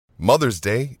Mother's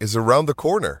Day is around the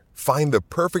corner. Find the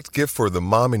perfect gift for the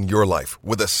mom in your life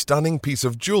with a stunning piece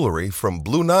of jewelry from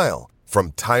Blue Nile.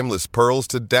 From timeless pearls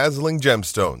to dazzling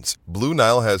gemstones, Blue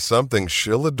Nile has something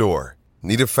she'll adore.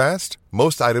 Need it fast?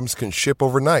 Most items can ship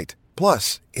overnight.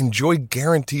 Plus, enjoy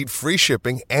guaranteed free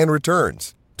shipping and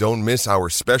returns. Don't miss our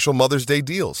special Mother's Day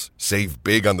deals. Save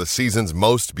big on the season's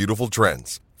most beautiful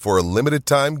trends. For a limited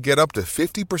time, get up to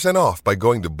 50% off by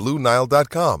going to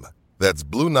BlueNile.com. That's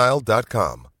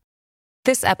BlueNile.com.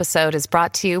 This episode is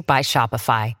brought to you by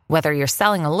Shopify. Whether you're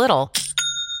selling a little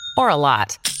or a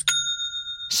lot,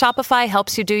 Shopify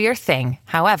helps you do your thing,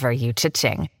 however you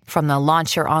cha-ching. From the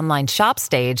launch your online shop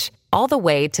stage, all the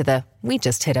way to the we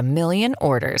just hit 1 million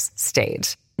orders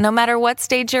stage. No matter what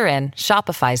stage you're in,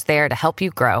 Shopify's there to help you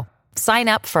grow. Sign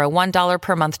up for a $1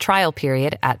 per month trial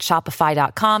period at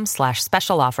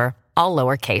shopify.com/special offer, all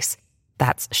lowercase.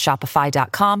 That's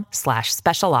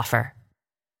shopify.com/special offer.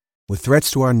 With threats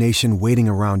to our nation waiting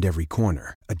around every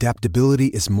corner, adaptability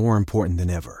is more important than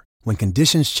ever. When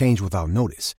conditions change without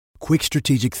notice, quick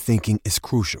strategic thinking is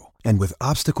crucial. And with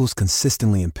obstacles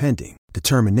consistently impending,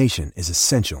 determination is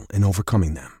essential in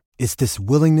overcoming them. It's this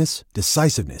willingness,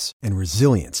 decisiveness, and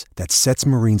resilience that sets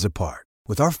Marines apart.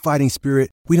 With our fighting spirit,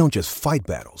 we don't just fight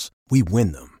battles, we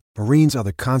win them. Marines are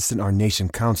the constant our nation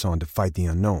counts on to fight the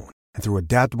unknown. And through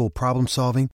adaptable problem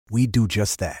solving, we do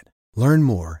just that. Learn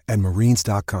more at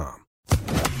marines.com.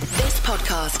 This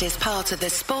podcast is part of the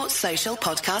Sports Social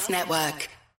Podcast Network.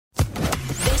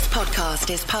 This podcast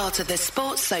is part of the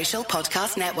Sports Social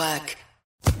Podcast Network.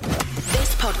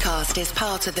 This podcast is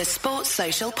part of the Sports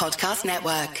Social Podcast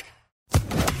Network.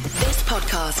 This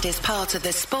podcast is part of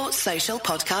the Sports Social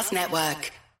Podcast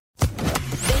Network.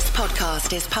 This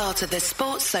podcast is part of the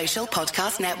Sports Social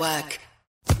Podcast Network.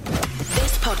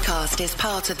 This podcast is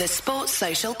part of the Sports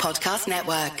Social Podcast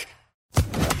Network.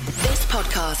 This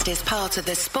podcast is part of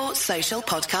the Sports Social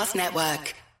Podcast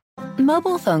Network.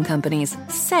 Mobile phone companies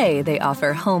say they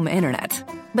offer home internet.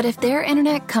 But if their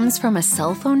internet comes from a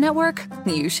cell phone network,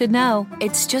 you should know.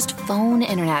 It's just phone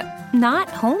internet, not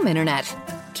home internet.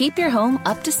 Keep your home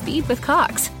up to speed with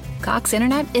Cox. Cox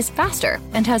internet is faster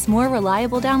and has more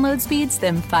reliable download speeds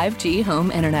than 5G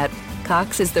home internet.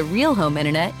 Cox is the real home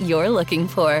internet you're looking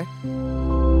for.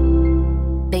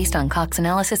 Based on Cox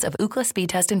analysis of Ookla speed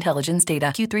test intelligence data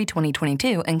Q3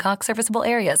 2022 and Cox serviceable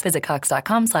areas, visit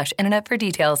cox.com/internet for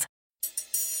details.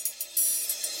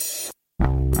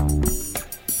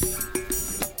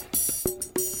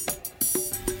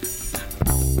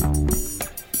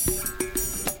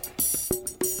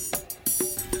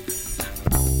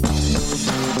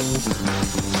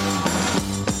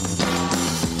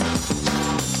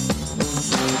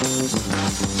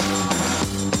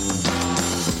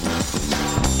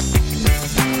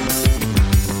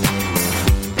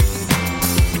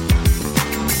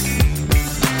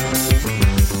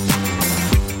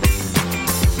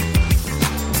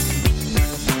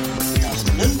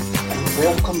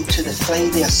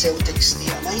 Friday, a Celtic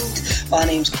State of Mind. My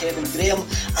name's Kevin Graham,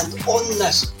 and on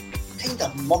this kind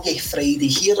of muggy Friday,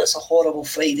 here it's a horrible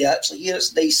Friday actually, here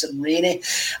it's nice and rainy,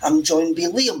 I'm joined by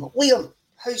Liam. Liam,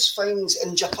 how's things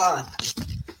in Japan?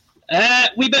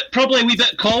 Probably a wee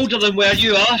bit colder than where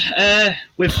you are.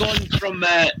 We've gone from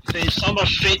summer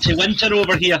straight to winter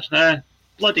over here.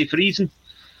 Bloody freezing.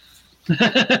 What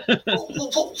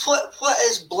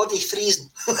is bloody freezing?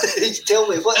 Tell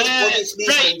me, what is bloody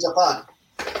freezing in Japan?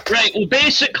 Right, well,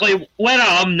 basically, where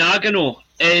I am, Nagano,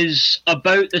 is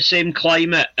about the same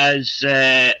climate as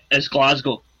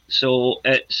Glasgow. So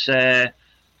it's, I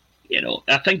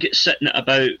think it's sitting at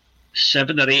about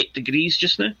 7 or 8 degrees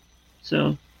just now.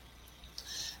 So,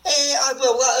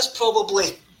 well, that is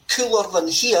probably cooler than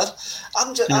here.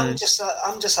 I'm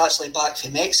just actually back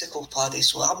from Mexico, Paddy.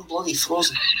 So I'm bloody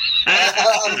frozen.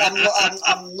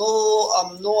 I'm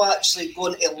not actually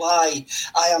going to lie.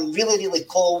 I am really, really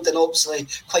cold and obviously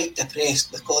quite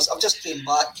depressed because I've just came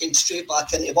straight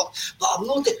back into work. But I'm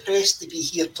not depressed to be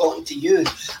here talking to you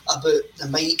about the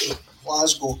mighty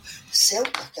Glasgow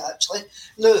Celtic. Actually,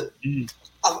 now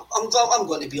I'm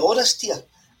going to be honest here.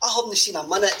 I haven't seen a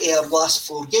minute of our last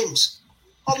 4 games.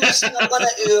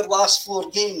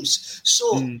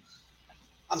 So,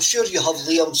 I'm sure you have,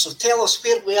 Liam, so tell us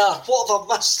where we are. What have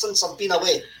I missed since I've been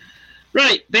away?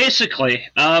 Right, basically,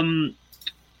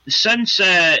 since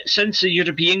the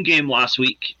European game last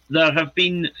week, there have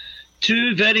been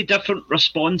 2 very different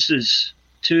responses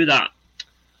to that.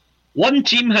 One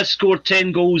team has scored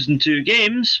 10 goals in 2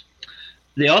 games.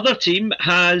 The other team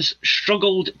has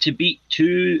struggled to beat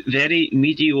 2 very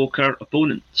mediocre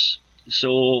opponents.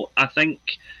 So I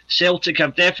think Celtic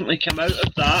have definitely come out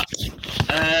of that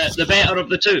the better of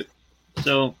the 2.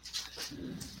 So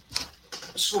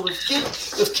So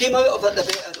we've came out of it the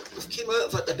better. We've came out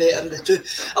of it the better of the two.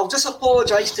 I'll just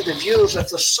apologise to the viewers if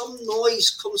there's some noise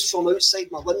comes from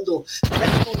outside my window. The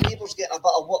next door neighbour's getting a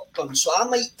bit of work done, so I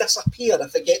might disappear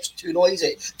if it gets too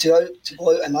noisy to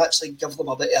go out and actually give them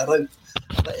a bit of a route,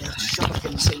 a bit of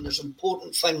shouting, saying there's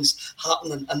important things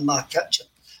happening in my kitchen,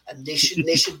 and they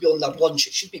should be on their lunch.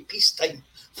 It should be peacetime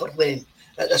for them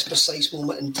at this precise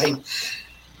moment in time.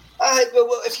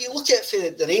 Well, if you look at it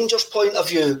from the Rangers' point of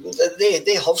view,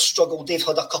 they have struggled. They've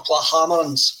had a couple of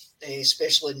hammerings,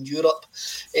 especially in Europe,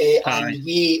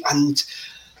 and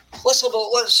let's have a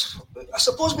I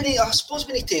suppose we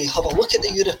need to have a look at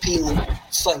the European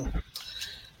thing.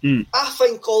 I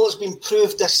think all that's been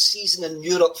proved this season in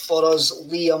Europe for us,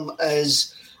 Liam,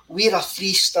 is we're a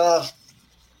 3-star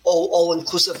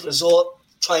all-inclusive resort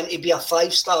trying to be a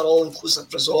 5-star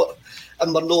all-inclusive resort,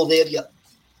 and we're not there yet.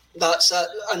 That's it,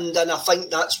 and I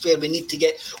think that's where we need to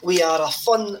get. We are a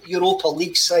fun Europa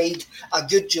League side, a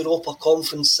good Europa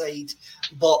Conference side,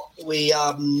 but we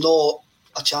are not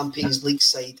a Champions League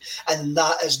side, and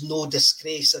that is no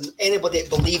disgrace. And anybody that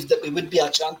believed that we would be a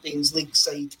Champions League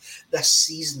side this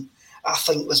season, I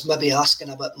think was maybe asking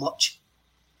a bit much.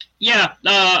 Yeah,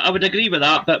 I would agree with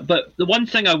that, but the one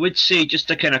thing I would say, just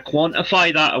to kind of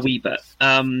quantify that a wee bit,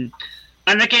 and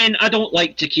again, I don't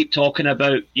like to keep talking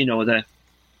about,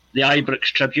 the Ibrox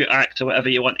Tribute Act or whatever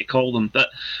you want to call them, but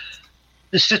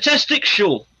the statistics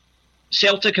show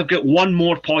Celtic have got one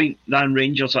more point than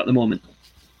Rangers at the moment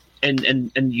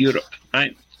in Europe,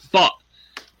 right? But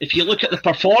if you look at the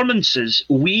performances,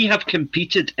 we have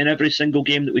competed in every single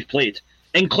game that we've played,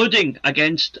 including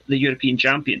against the European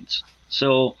champions.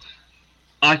 So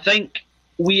I think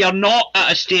we are not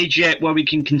at a stage yet where we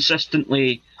can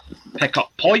consistently pick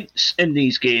up points in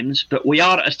these games, but we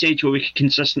are at a stage where we can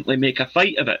consistently make a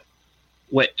fight of it,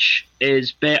 which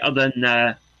is better than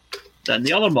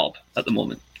the other mob at the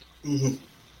moment. Mm-hmm.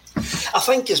 I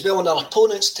think as well, on our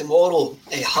opponents tomorrow,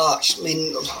 Hearts, I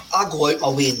mean, I go out my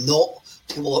way not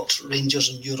to watch Rangers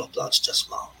in Europe. That's just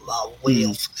my way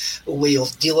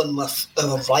of dealing with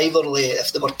our rivalry.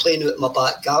 If they were playing out in my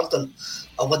back garden,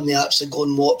 I wouldn't actually go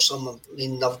and watch them. I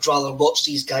mean, I'd rather watch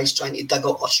these guys trying to dig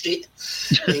up my street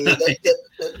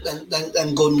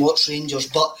than go and watch Rangers.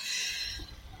 But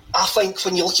I think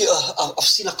when you look at I've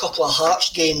seen a couple of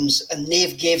Hearts games, and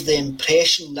they've gave the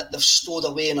impression that they've stowed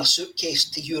away in a suitcase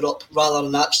to Europe rather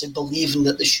than actually believing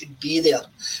that they should be there.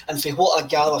 And for what I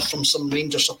gather from some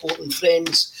Rangers supporting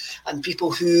friends and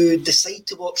people who decide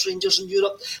to watch Rangers in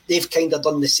Europe, they've kind of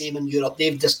done the same in Europe.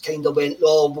 They've just kind of went,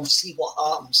 we'll see what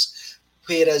happens.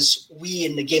 Whereas we,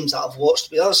 in the games that I've watched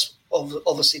with us,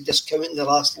 obviously discounting the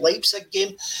last Leipzig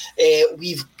game,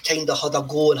 we've kind of had a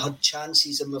go and had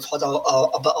chances, and we've had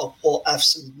a bit of what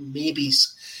ifs and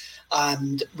maybes,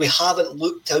 and we haven't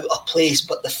looked out of place.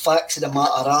 But the facts of the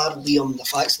matter are, Liam,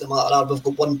 we've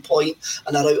got 1 point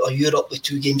and are out of Europe with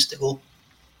 2 games to go.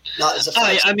 That is the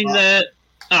fact.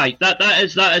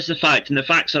 That is the fact, and the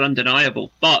facts are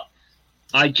undeniable. But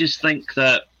I just think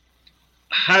that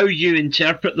how you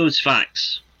interpret those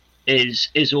facts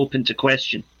is open to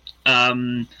question.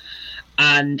 And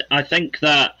I think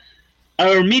that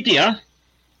our media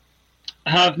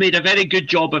have made a very good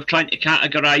job of trying to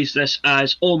categorise this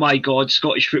as, oh my God,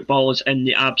 Scottish football is in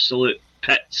the absolute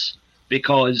pits.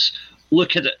 Because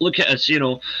look at us,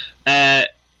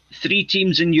 3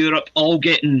 teams in Europe all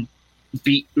getting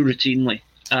beat routinely.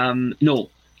 No,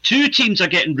 2 teams are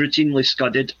getting routinely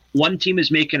scudded. 1 team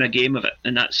is making a game of it,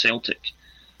 and that's Celtic.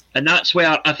 And that's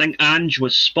where I think Ange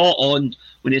was spot on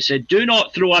when he said, do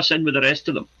not throw us in with the rest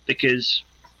of them, because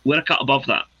we're a cut above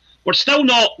that. We're still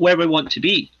not where we want to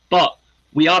be, but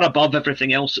we are above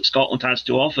everything else that Scotland has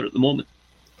to offer at the moment.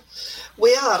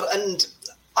 We are, and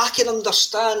I can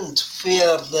understand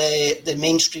where the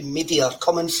mainstream media are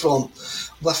coming from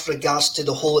with regards to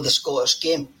the whole of the Scottish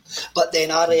game. But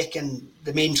then I reckon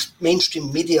the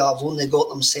mainstream media have only got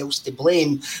themselves to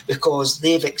blame because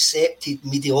they've accepted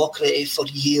mediocrity for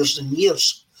years and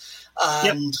years.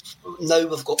 And now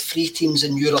we've got 3 teams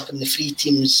in Europe, and the 3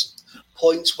 teams,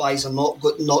 points-wise, are not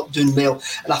doing well.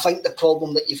 And I think the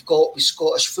problem that you've got with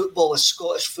Scottish football is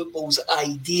Scottish football's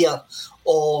idea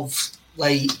of,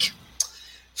 like,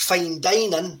 fine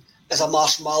dining is a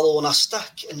marshmallow on a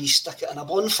stick, and you stick it in a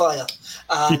bonfire.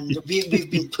 And we've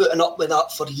been putting up with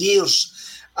that for years.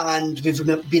 And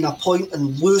we've been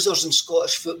appointing losers in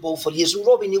Scottish football for years. And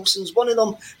Robbie Nielsen's one of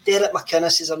them. Derek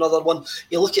McInnes is another one.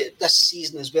 You look at this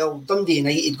season as well. Dundee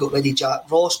United got rid of Jack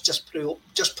Ross, just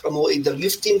promoted their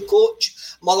youth team coach.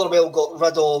 Motherwell got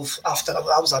rid of, after that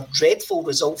was a dreadful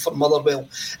result for Motherwell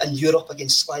in Europe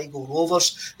against Sligo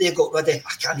Rovers. They got rid of,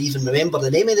 I can't even remember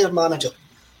the name of their manager.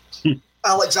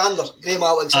 Graham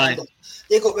Alexander.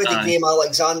 They got rid of Graham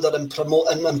Alexander and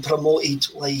promoted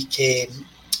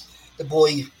the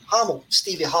boy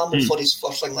Stevie Hamill for his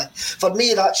first thing. For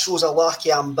me, that shows a lack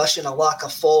of ambition, a lack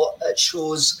of thought. It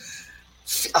shows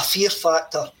a fear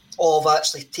factor of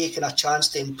actually taking a chance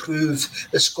to improve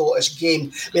the Scottish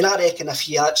game. I mean, I reckon if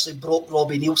he actually broke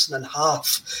Robbie Neilson in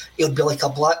half, he'll be like a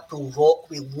Blackpool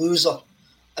Rockway loser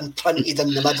and printed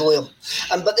in the middle of him.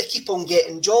 But they keep on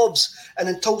getting jobs, and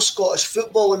until Scottish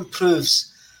football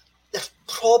improves, they're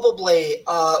probably...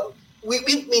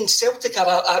 Celtic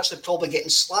are actually probably getting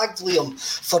slagged, Liam,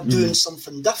 for doing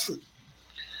something different.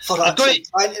 For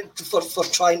trying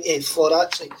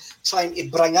to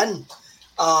bring in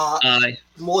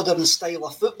modern style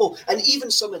of football. And even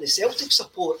some of the Celtic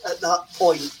support at that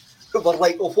point who were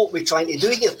like, what are we trying to do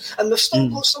here? And we've still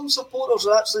got some supporters who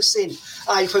are actually saying,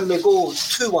 when we go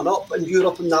 2-1 up in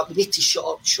Europe and that, we need to shut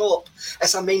up shop.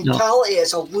 It's a mentality,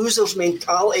 it's a loser's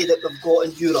mentality that we've got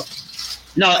in Europe.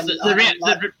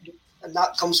 And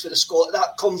that comes from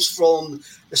that comes from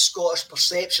the Scottish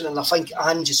perception, and I think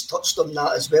Anne just touched on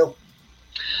that as well.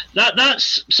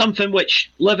 That's something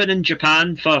which, living in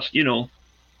Japan for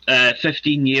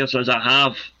 15 years as I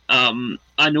have,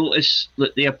 I notice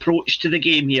that the approach to the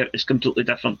game here is completely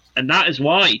different, and that is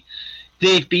why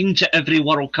they've been to every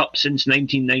World Cup since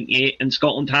 1998, and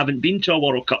Scotland haven't been to a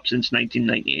World Cup since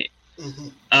 1998.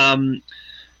 Mm-hmm.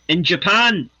 In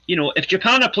Japan, if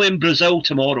Japan are playing Brazil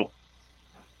tomorrow,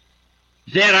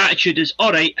 their attitude is,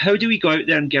 all right, how do we go out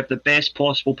there and give the best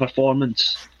possible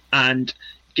performance and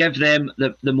give them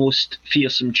the most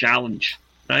fearsome challenge,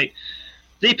 right?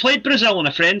 They played Brazil in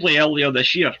a friendly earlier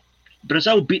this year.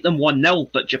 Brazil beat them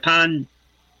 1-0, but Japan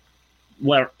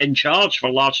were in charge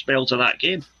for large spells of that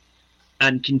game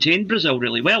and contained Brazil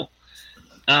really well.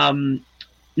 Now,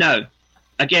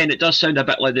 again, it does sound a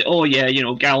bit like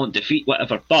gallant defeat,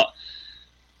 whatever, but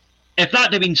if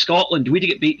that had been Scotland, we'd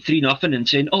get beat 3-0 and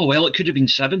saying, oh, well, it could have been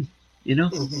 7,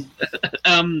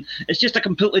 Mm-hmm. It's just a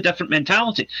completely different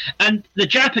mentality. And the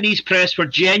Japanese press were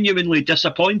genuinely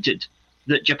disappointed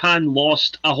that Japan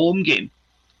lost a home game,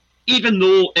 even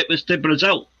though it was to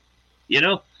Brazil,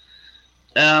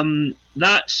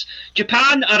 That's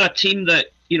Japan are a team that,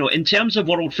 in terms of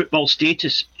world football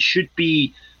status,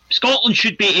 Scotland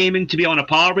should be aiming to be on a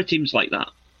par with teams like that.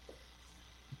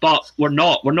 But we're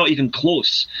not. We're not even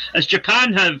close. As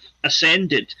Japan have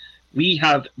ascended, we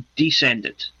have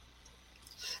descended.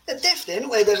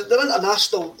 Definitely. They're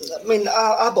international. I mean,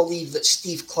 I believe that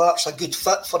Steve Clarke's a good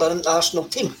fit for an international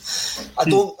team. I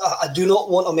do not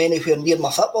want him anywhere near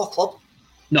my football club.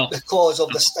 No. Because of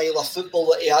the style of football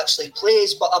that he actually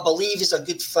plays. But I believe he's a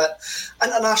good fit.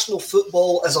 International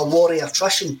football is a war of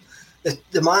attrition.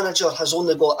 The manager has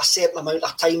only got a certain amount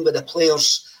of time with the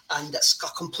players, and it's a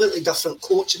completely different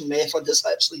coaching method that's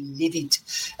actually needed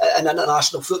in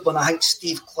international football. And I think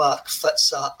Steve Clarke fits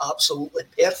that absolutely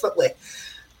perfectly.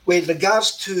 With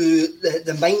regards to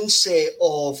the mindset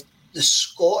of the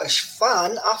Scottish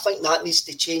fan, I think that needs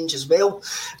to change as well.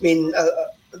 I mean,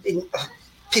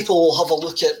 people will have a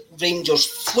look at Rangers'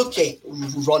 fluky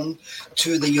run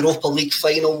to the Europa League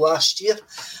final last year,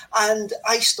 and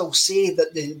I still say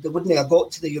that they wouldn't have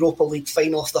got to the Europa League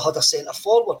final if they had a centre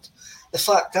forward. The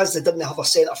fact is, they didn't have a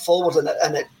centre forward,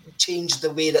 and it changed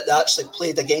the way that they actually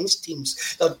played against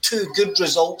teams. There are two good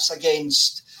results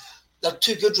against the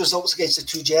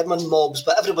two German mobs,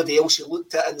 but everybody else you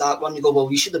looked at in that one, you go, well,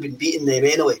 we should have been beating them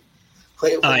anyway.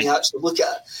 When you actually look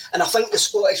at it. And I think the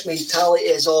Scottish mentality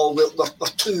is, we're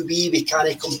too wee, we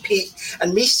can't compete.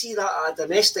 And we see that at a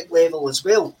domestic level as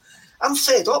well. I'm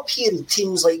fed up hearing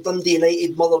teams like Dundee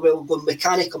United, Motherwell going, we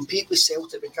can't compete with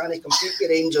Celtic, we can't compete with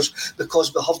Rangers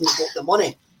because we haven't got the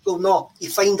money. Well, no, you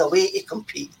find a way to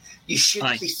compete. You should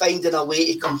be finding a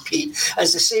way to compete. And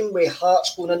it's the same way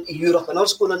Hearts going into Europe and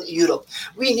us going into Europe.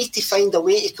 We need to find a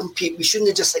way to compete. We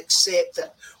shouldn't just accept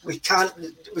it. We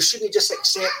shouldn't just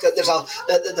accept that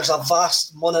there's a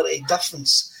vast monetary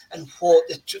difference in what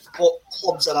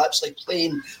clubs are actually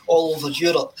playing all over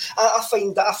Europe. I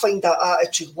find that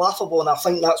attitude laughable, and I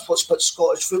think that's what's put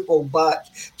Scottish football back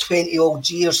 20 odd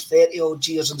years, 30 odd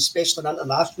years, and especially in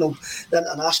the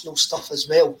international stuff as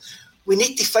well. We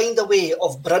need to find a way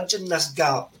of bridging this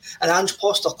gap, and Ange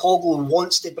Postecoglou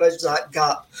wants to bridge that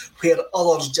gap where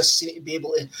others just seem to be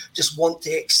able to just want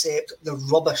to accept the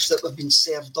rubbish that we've been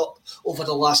served up over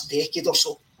the last decade or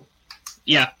so.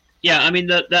 Yeah. I mean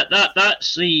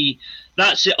that's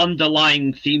the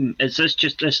underlying theme. Is this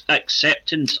just this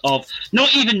acceptance of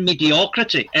not even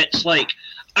mediocrity? It's like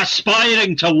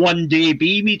aspiring to one day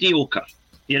be mediocre,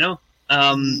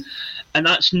 and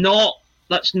that's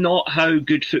not how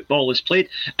good football is played.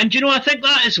 And I think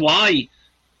that is why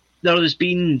there has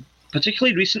been,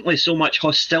 particularly recently, so much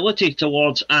hostility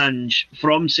towards Ange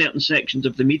from certain sections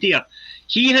of the media.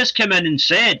 He has come in and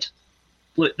said,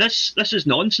 look, this is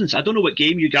nonsense. I don't know what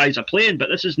game you guys are playing, but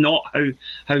this is not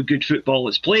how good football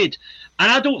is played.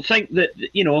 And I don't think that,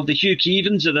 you know, the Hugh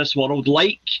Keevans of this world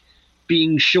like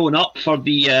being shown up for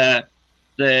the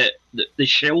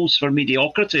shells for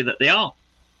mediocrity that they are.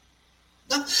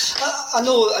 I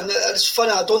know, and it's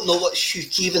funny, I don't know what Hugh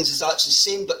Keevans is actually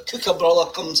saying, but Cooker Brother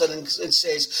comes in and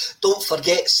says, don't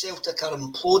forget Celtic are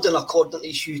imploding, according to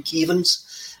Hugh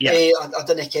Keevans. Yeah. I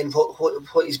don't know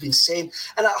what he's been saying.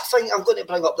 And I think I'm going to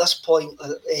bring up this point.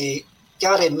 Was it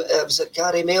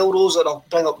Gary Melrose, or I'll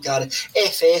bring up Gary.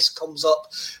 FS comes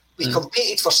up. We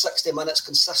competed for 60 minutes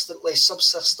consistently.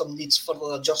 Subsystem needs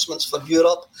further adjustments for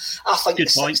Europe. I think the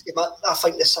 60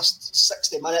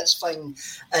 minutes thing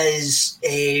is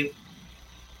a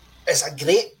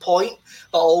great point,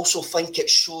 but I also think it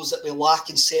shows that we lack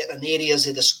in certain areas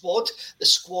of the squad. The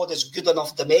squad is good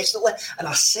enough domestically, and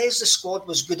I says the squad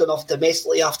was good enough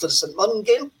domestically after the St Mirren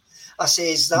game. I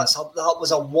says that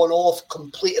was a one-off,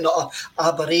 complete and utter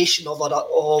aberration of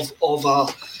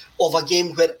a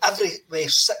game where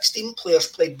 16 players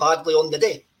played badly on the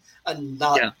day, and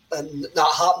that happened.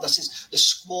 I says the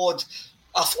squad.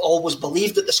 I've always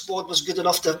believed that the squad was good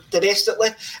enough domestically.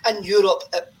 In Europe,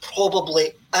 it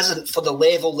probably isn't for the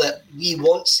level that we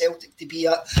want Celtic to be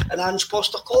at, and Ange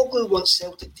Postecoglou wants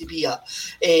Celtic to be at.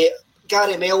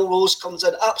 Gary Melrose comes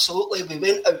in. Absolutely, we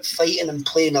went out fighting and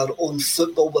playing our own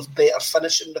football with better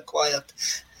finishing required.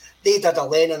 They did a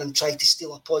Lennon and tried to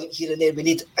steal a point here and there. We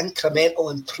need incremental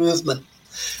improvement.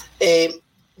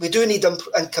 We do need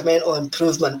incremental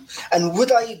improvement. And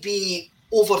would I be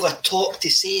over the top to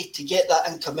say, to get that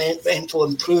incremental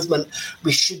improvement,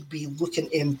 we should be looking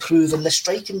to improve in the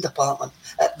striking department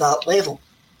at that level?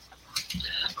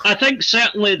 I think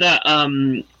certainly that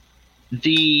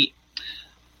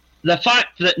the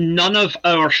fact that none of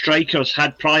our strikers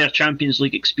had prior Champions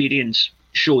League experience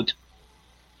showed.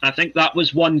 I think that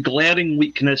was one glaring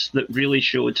weakness that really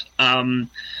showed.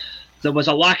 There was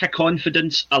a lack of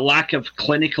confidence, a lack of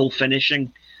clinical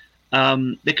finishing.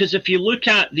 Because if you look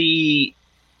at the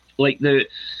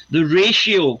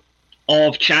ratio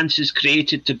of chances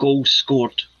created to goals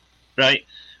scored, right?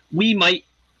 We might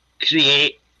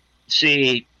create,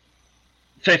 say,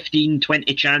 15,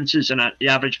 20 chances in the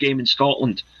average game in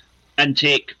Scotland and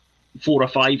take 4 or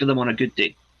 5 of them on a good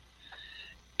day.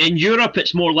 In Europe,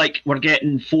 it's more like we're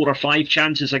getting 4 or 5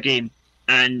 chances a game,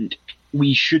 and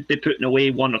we should be putting away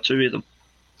 1 or 2 of them.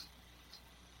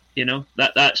 You know,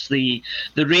 that's the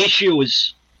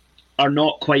ratios are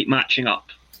not quite matching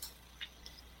up.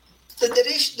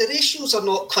 The ratios are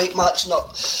not quite matching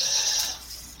up.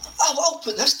 I'll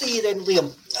put this to you then,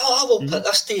 Liam. I will put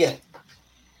this to you.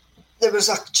 There was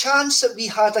a chance that we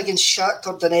had against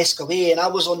Shakhtar Donetsk away, and I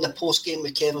was on the post-game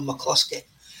with Kevin McCluskey.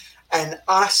 And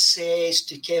I says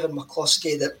to Kevin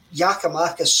McCluskey that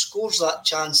Giakoumakis scores that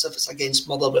chance if it's against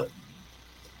Motherwell.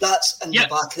 That's in the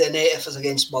back of the net if it's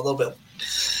against Motherwell.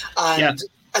 And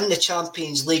in the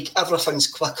Champions League, everything's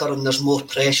quicker and there's more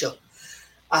pressure.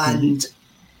 And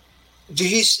do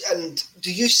you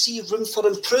see room for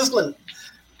improvement?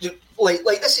 Like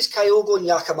this is Kyogo and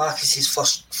Giakoumakis'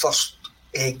 first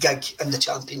gig in the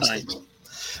Champions League.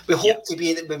 We hope to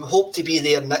be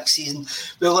there next season.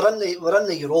 We were in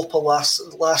the Europa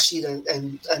last year,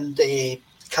 and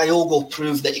Kyogo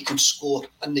proved that he could score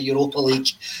in the Europa League.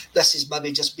 This has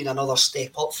maybe just been another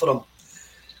step up for him.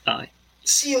 Aye.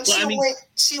 See on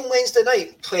Wednesday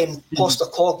night when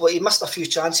Postecoglou, he missed a few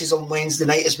chances on Wednesday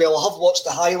night as well. I have watched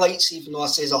the highlights, even though I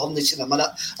says I haven't seen a minute.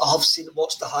 I have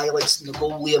watched the highlights in the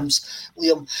goal, Liam.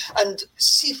 And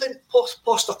see when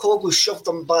Postecoglou shoved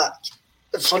him back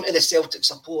in front of the Celtic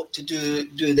support to do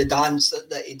the dance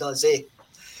that he does,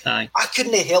 Aye. I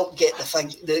couldn't help get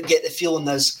the feeling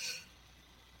as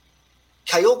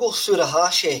Kyogo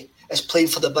Furuhashi is playing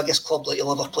for the biggest club that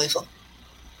he'll ever play for.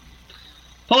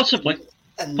 Possibly.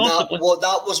 And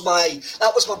that was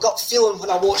my gut feeling when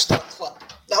I watched that clip.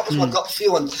 That was my gut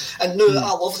feeling. And no,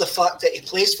 I love the fact that he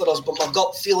plays for us, but my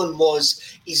gut feeling was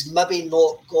he's maybe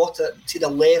not got it to the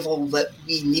level that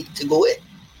we need to go to.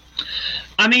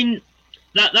 I mean,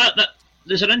 that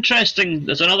there's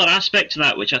another aspect to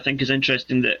that which I think is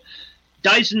interesting, that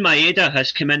Daisen Maeda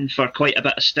has come in for quite a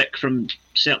bit of stick from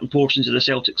certain portions of the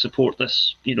Celtic support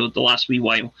the last wee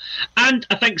while. And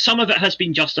I think some of it has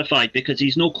been justified because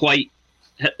he's not quite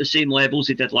hit the same levels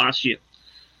he did last year.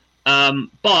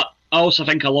 But I also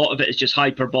think a lot of it is just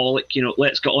hyperbolic,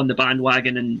 let's get on the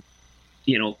bandwagon and,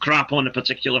 crap on a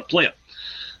particular player,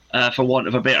 for want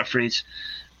of a better phrase.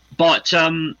 But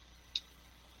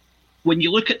when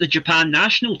you look at the Japan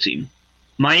national team,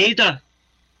 Maeda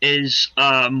is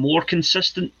a more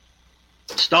consistent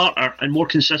starter and more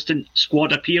consistent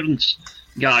squad appearance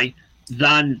guy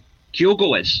than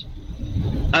Kyogo is.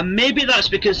 And maybe that's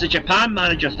because the Japan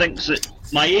manager thinks that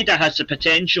Maeda has the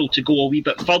potential to go a wee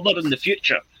bit further in the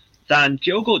future than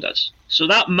Kyogo does. So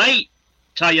that might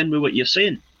tie in with what you're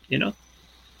saying, you know?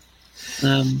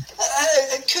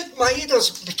 It could.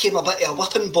 Maeda's became a bit of a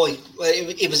whipping boy.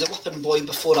 He was a whipping boy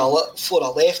before I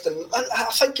left, and I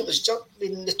think it was just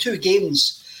the 2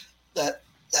 games that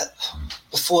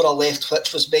before I left,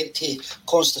 which was meant to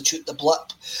constitute the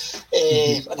blip,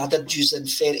 and I did use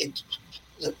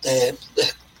the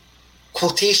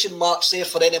quotation marks there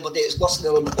for anybody that's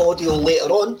listening on audio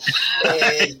later on.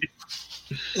 I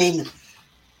mean,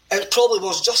 it probably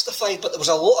was justified, but there was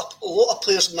a lot of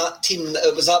players in that team that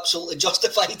it was absolutely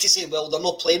justified to say, well, they're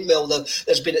not playing well.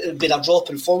 There's been a drop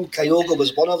in form. Kyogo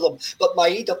was one of them. But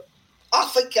Maeda, I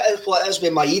think it is what it is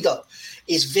with Maeda.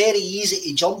 Is very easy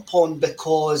to jump on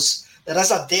because there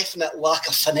is a definite lack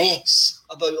of finesse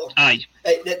about him. Aye.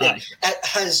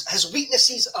 His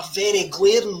weaknesses are very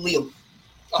glaring, Liam.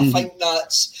 I think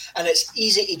and it's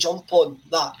easy to jump on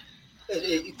that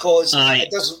because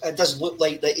it does look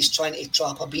like that he's trying to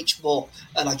trap a beach ball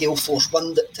in a gale force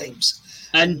wind at times.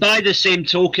 And by the same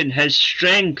token, his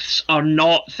strengths are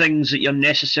not things that you're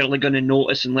necessarily going to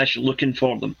notice unless you're looking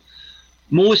for them.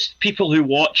 Most people who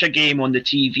watch a game on the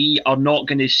TV are not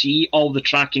going to see all the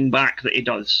tracking back that he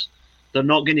does. They're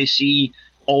not going to see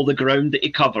all the ground that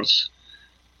he covers.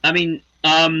 I mean,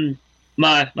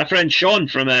 my friend Sean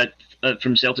from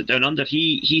Celtic Down Under,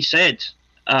 he said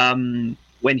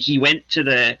when he went to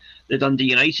the Dundee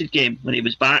United game when he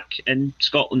was back in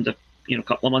Scotland a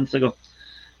couple of months ago,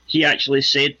 he actually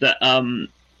said that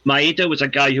Maeda was a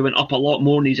guy who went up a lot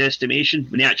more in his estimation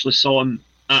when he actually saw him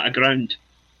at a ground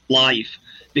live,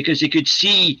 because he could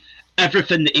see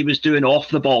everything that he was doing off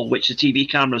the ball, which the TV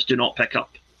cameras do not pick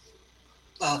up.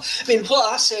 I mean,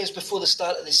 what I says before the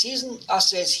start of the season, I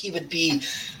says he would be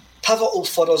pivotal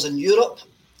for us in Europe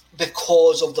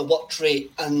because of the work rate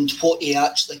and what he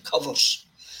actually covers.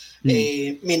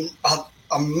 I mean,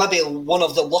 I'm maybe one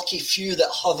of the lucky few that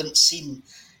haven't seen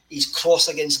his cross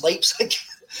against Leipzig.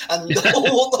 And the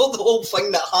whole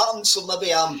thing that happened, so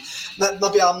maybe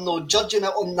I'm not judging it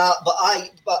on that, but I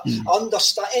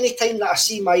understand. Any time that I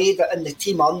see Maeda in the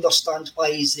team, I understand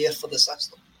why he's there for the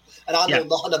system. And I know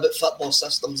nothing about football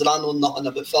systems, and I know nothing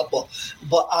about football,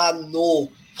 but I know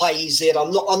why he's there.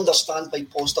 I'm not understand why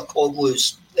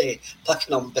Postecoglou's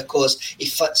picking him, because he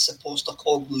fits the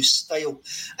Postecoglou style.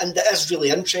 And it is really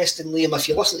interesting, Liam, if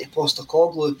you listen to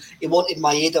Postecoglou, he wanted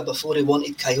Maeda before he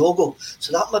wanted Kyogo.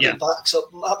 So that maybe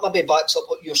backs up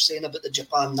what you're saying about the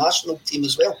Japan national team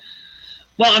as well.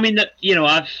 Well, I mean,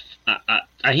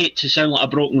 I hate to sound like a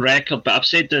broken record, but I've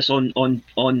said this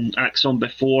on Axon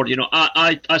before.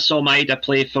 I saw Maeda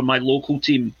play for my local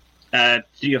team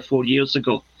 3 or 4 years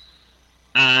ago,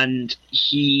 and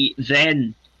he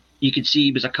then, you could see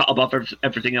he was a cut above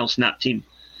everything else in that team.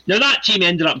 Now, that team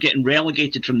ended up getting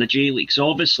relegated from the J-League, so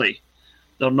obviously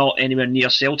they're not anywhere near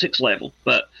Celtic's level.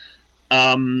 But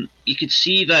you could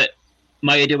see that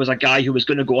Maeda was a guy who was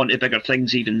going to go on to bigger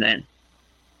things even then.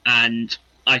 And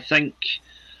I think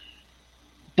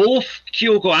both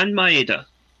Kyogo and Maeda,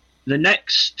 the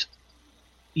next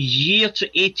year to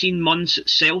 18 months at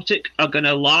Celtic are going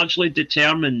to largely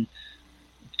determine,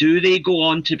 do they go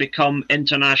on to become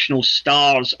international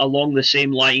stars along the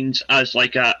same lines as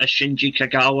like a Shinji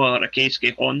Kagawa or a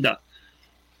Keisuke Honda?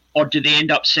 Or do they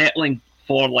end up settling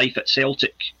for life at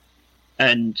Celtic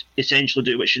and essentially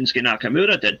do what Shinsuke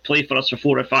Nakamura did, play for us for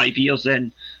 4 or 5 years,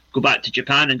 then go back to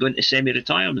Japan and go into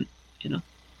semi-retirement,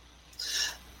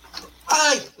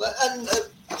 Aye, and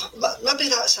maybe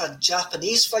that's a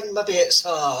Japanese thing, maybe it's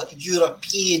a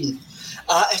European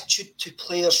attitude to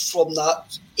players from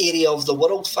that area of the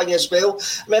world thing as well.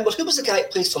 Remember, who was the guy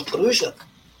that played for Perugia?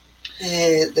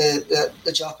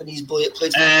 The Japanese boy that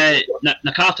played for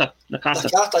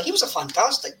Nakata. He was a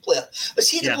fantastic player. Was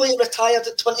he the boy who retired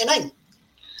at 29?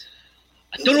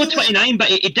 I don't know 29, but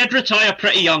he did retire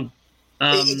pretty young.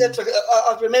 He did.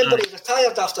 I remember he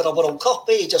retired after a World Cup.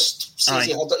 He just says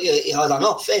he had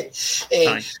enough.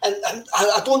 And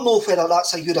I don't know whether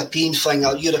that's a European thing,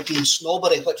 a European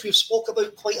snobbery, which we've spoke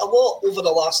about quite a lot over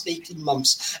the last 18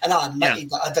 months. And I admitted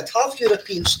that I did have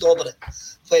European snobbery,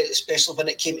 especially when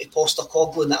it came to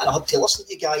Postecoglou, and I had to listen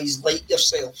to guys like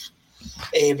yourself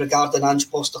regarding Ange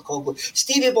Postecoglou.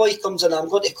 Stevie Boy comes in. I'm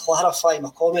going to clarify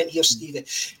my comment here, Stevie.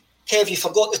 Kev, you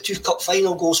forgot the 2 cup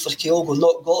final goals for Kyogo,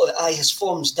 not got it. Aye, his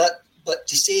form's that, but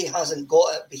to say he hasn't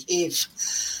got it, behave.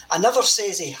 I never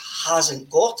says he hasn't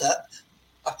got it.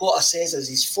 what I says is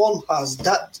his form has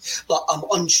dipped, but I'm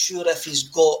unsure if he's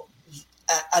got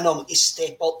in him to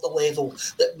step up the level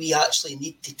that we actually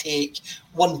need to take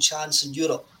one chance in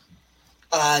Europe.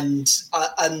 And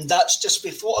that's just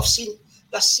with what I've seen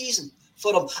this season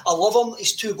for him. I love him.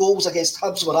 His 2 goals against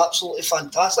Hibs were absolutely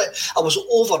fantastic. I was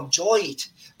overjoyed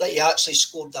that he actually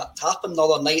scored that tap-in the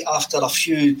other night after a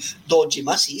few dodgy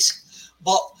misses.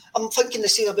 But I'm thinking the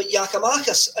same about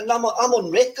Giakoumakis, and I'm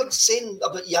on record saying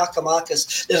about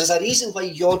Giakoumakis, there is a reason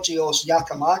why Georgios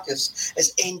Giakoumakis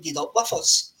has ended up with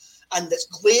us. And it's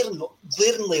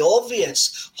glaringly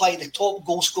obvious why the top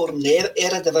goal scorer in the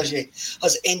Eredivisie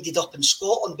has ended up in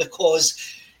Scotland, because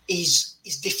his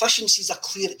deficiencies are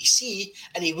clear to see,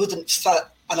 and he wouldn't fit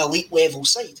an elite level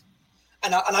side.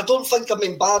 And I don't think I'm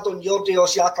being bad on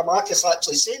Georgios Giakoumakis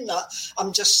actually saying that.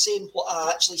 I'm just saying what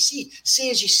I actually see. Say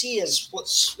as you see is what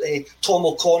Tom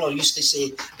O'Connor used to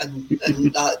say in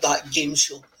that game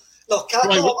show. No,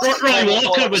 Roy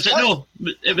Walker, was it? No,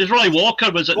 it was Roy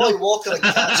Walker, was it? Roy Walker and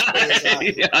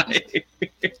Catchphrase.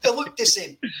 They look the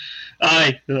same.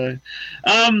 Aye.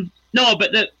 No,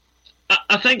 but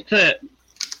I think that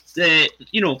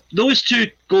those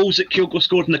 2 goals that Kyogo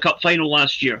scored in the cup final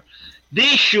last year, they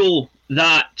show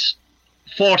that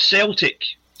for Celtic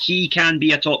he can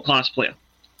be a top class player.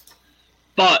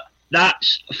 But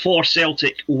that's for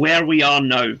Celtic where we are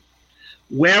now.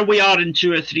 Where we are in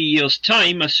 2 or 3 years'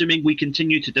 time, assuming we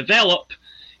continue to develop,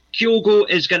 Kyogo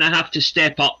is going to have to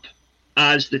step up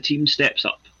as the team steps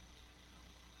up,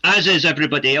 as is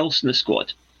everybody else in the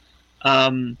squad.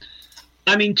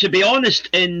 To be honest,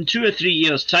 in 2 or 3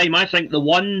 years' time, I think the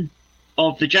one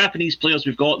of the Japanese players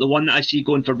we've got, the one that I see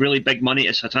going for really big money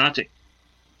is Hatate.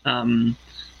 I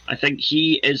think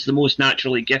he is the most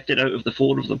naturally gifted out of the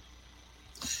 4 of them.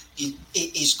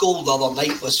 His goal the other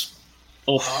night was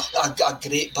a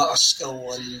great bit of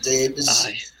skill, and it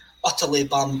was utterly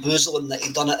bamboozling that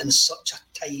he done it in such a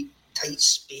tight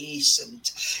space, and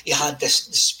he had the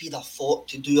speed of thought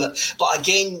to do it. But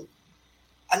again,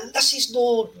 and this is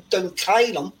no down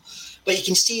crying him, but you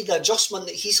can see the adjustment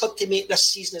that he's had to make this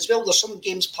season as well. There's some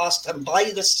games passed him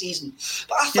by this season,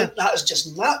 but I think that is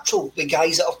just natural. The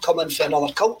guys that have come in for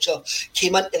another culture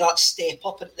came into that step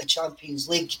up into the Champions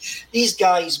League. These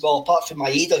guys, well, apart from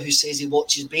Maeda, who says he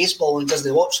watches baseball and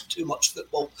doesn't watch too much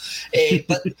football,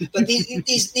 but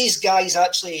these guys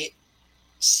actually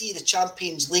see the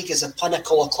Champions League as a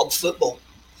pinnacle of club football,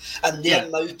 and they're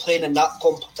now playing in that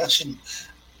competition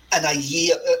in a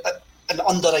year. And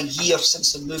under a year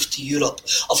since they moved to Europe.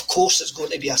 Of course it's going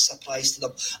to be a surprise to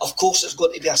them. Of course it's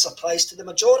going to be a surprise to the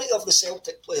majority of the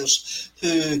Celtic players,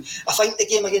 who, I think the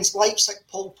game against Leipzig,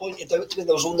 Paul pointed out to me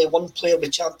there was only one player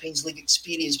with Champions League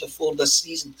experience before this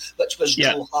season, which was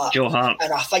Joe Hart.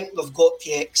 And I think we've got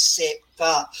to accept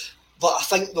that. But I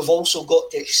think we've also got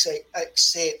to accept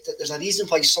that there's a reason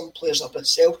why some players are with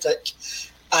Celtic,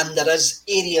 and there is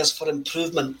areas for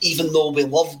improvement, even though we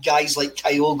love guys like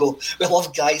Kyogo, we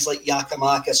love guys like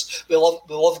Giakoumakis, we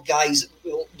love guys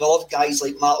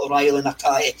like Matt O'Reilly and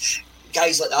Hatate,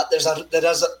 guys like that. There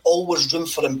is always room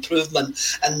for improvement.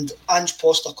 And Ange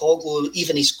Postecoglou,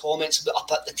 even his comments about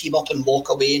up at the team up and walk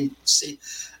away and say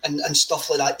and stuff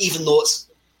like that, even though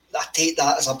I take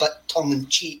that as a bit tongue in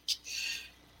cheek.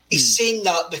 He's saying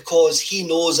that because he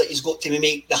knows that he's got to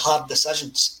make the hard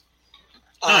decisions.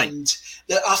 And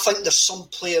I think there's some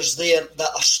players there that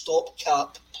are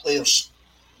stopgap players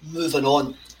moving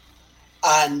on.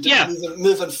 And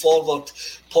moving forward,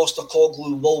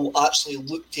 Postecoglou will actually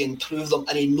look to improve them,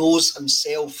 and he knows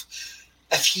himself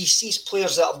if he sees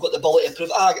players that have got the ability to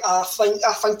improve. I think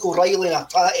O'Reilly and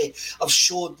Hatate have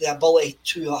showed the ability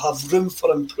to have room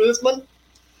for improvement,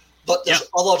 but there's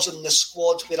others in the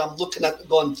squad where I'm looking at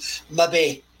going,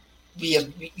 maybe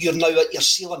you're now at your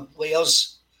ceiling with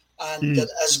us. And there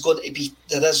has got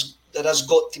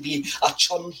to be a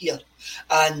churn here,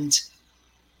 and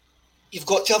you've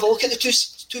got to have a look at the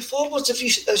two forwards. As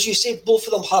you say, both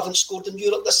of them haven't scored in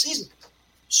Europe this season,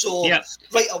 so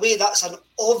right away that's an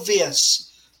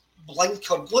obvious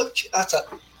blinkered look at it.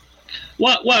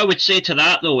 What I would say to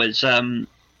that though is, Tony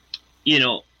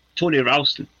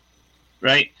Ralston,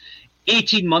 right?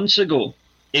 18 months ago,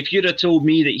 if you'd have told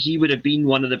me that he would have been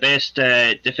one of the best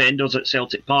defenders at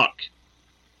Celtic Park,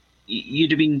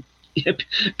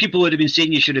 people would have been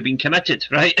saying you should have been committed,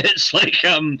 right? It's like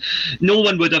no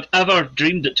one would have ever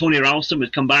dreamed that Tony Ralston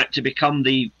would come back to become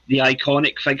the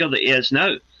iconic figure that he is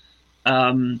now.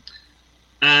 And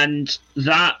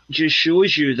that just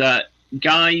shows you that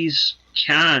guys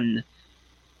can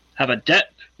have a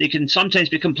dip. They can sometimes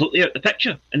be completely out of the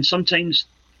picture, and sometimes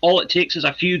all it takes is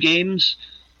a few games,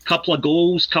 couple of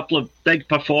goals, couple of big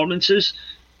performances,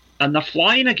 and they're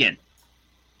flying again.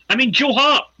 I mean, Joe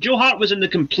Hart was in the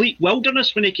complete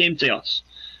wilderness when he came to us,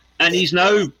 and he's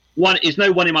now one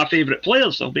of my favourite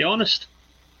players. I'll be honest.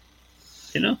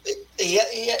 You know, he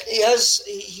is.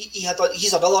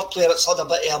 He's another player that's had a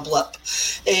bit of a blip.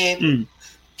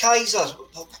 Kaiser,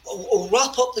 we'll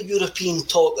wrap up the European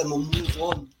talk and we'll move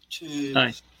on to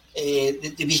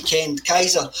the weekend.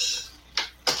 Kaiser,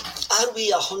 are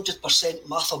we 100%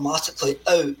 mathematically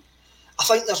out? I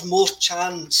think there's more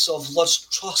chance of Liz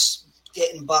Truss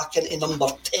getting back into number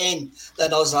 10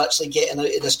 than us actually getting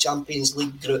out of this Champions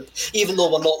League group. Even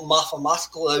though we're not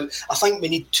mathematically out, I think we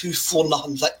need 2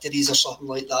 4-0 victories or something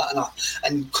like that,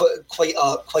 and quite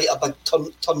a big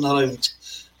turnaround.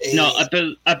 No,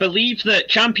 I believe that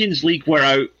Champions League we're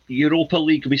out, Europa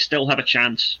League we still have a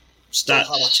chance. Have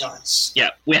a chance.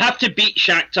 Yeah, we have to beat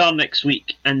Shakhtar next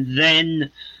week, and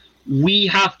then we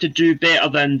have to do better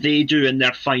than they do in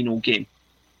their final game.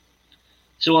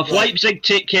 So if Leipzig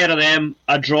take care of them,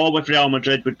 a draw with Real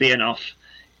Madrid would be enough.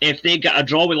 If they get a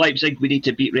draw with Leipzig, we need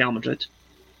to beat Real Madrid.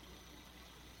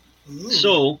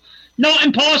 So, not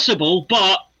impossible,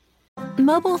 but...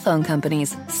 Mobile phone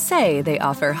companies say they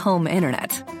offer home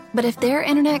internet. But if their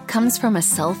internet comes from a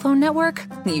cell phone network,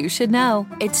 you should know.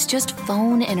 It's just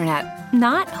phone internet,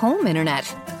 not home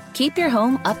internet. Keep your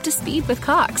home up to speed with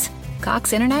Cox.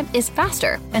 Cox internet is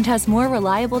faster and has more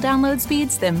reliable download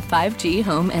speeds than 5G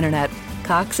home internet.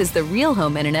 Cox is the real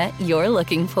home internet you're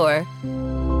looking for.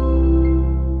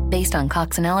 Based on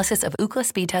Cox analysis of Ookla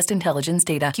speed test intelligence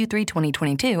data Q3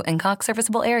 2022 and Cox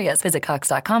serviceable areas, visit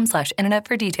cox.com/internet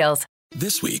for details.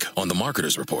 This week on The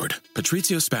Marketer's Report,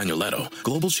 Patrizio Spagnoletto,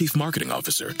 Global Chief Marketing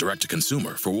Officer,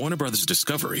 Direct-to-Consumer for Warner Brothers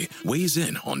Discovery, weighs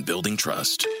in on building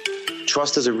trust.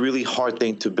 Trust is a really hard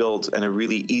thing to build and a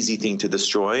really easy thing to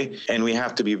destroy, and we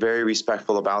have to be very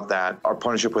respectful about that. Our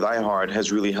partnership with iHeart has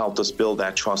really helped us build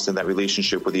that trust and that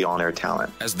relationship with the on-air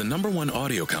talent. As the #1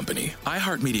 audio company,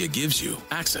 iHeartMedia gives you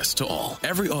access to all.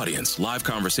 Every audience, live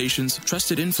conversations,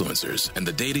 trusted influencers, and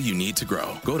the data you need to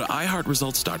grow. Go to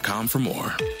iHeartResults.com for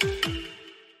more.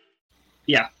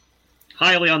 Yeah,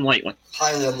 highly unlikely.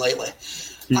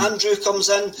 Andrew comes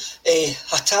in.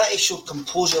 Hatate showed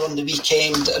composure on the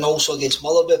weekend and also against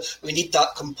Motherwell. We need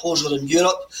that composure in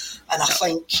Europe, and I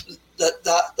think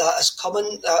that is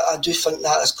coming. I do think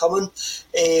that is coming.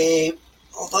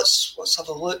 Let's have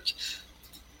a look.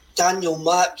 Daniel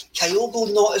Mack, Kyogo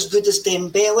not as good as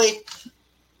Dembele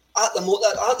at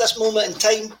this moment in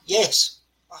time. Yes,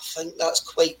 I think that's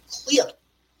quite clear.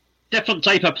 Different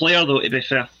type of player, though, to be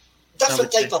fair.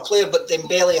 Different type of player, but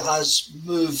Dembele has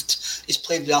moved. He's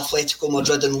played with Atletico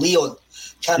Madrid and Lyon.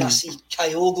 Can I see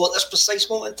Kyogo at this precise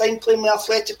moment in time playing with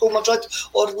Atletico Madrid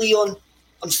or Lyon?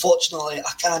 Unfortunately,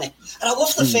 I can't. And I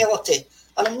love the fella,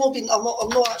 and I'm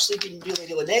not actually being really,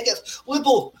 really negative.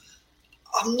 Lubo,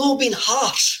 I'm not being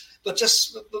harsh. We're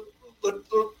just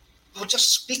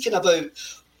speaking about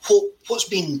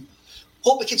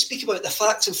what we can speak about, the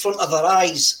facts in front of our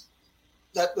eyes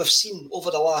that we've seen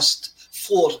over the last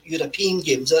 4 European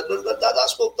games. That's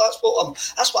what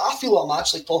I feel I'm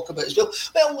actually talking about as well.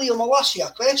 Well, Liam, I'll ask you a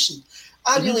question.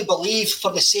 I really believe,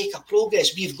 for the sake of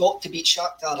progress, we've got to beat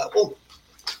Shakhtar at home.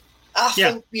 I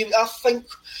think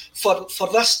for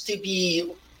this to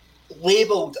be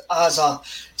labelled as a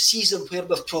season where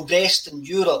we've progressed in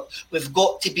Europe, we've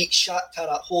got to beat Shakhtar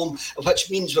at home, which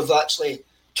means we've actually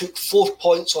took 4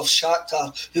 points off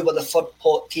Shakhtar, who were the third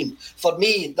pot team. For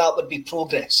me, that would be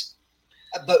progress.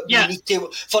 But we need to,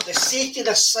 for the sake of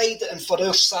this side and for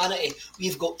our sanity,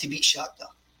 we've got to beat Shakhtar.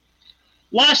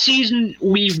 Last season,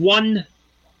 we won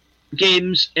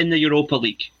games in the Europa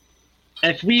League.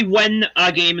 If we win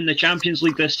a game in the Champions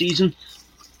League this season,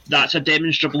 that's a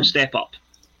demonstrable step up.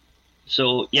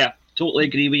 So, yeah, totally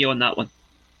agree with you on that one.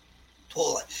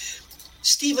 Totally.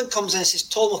 Stephen comes in and says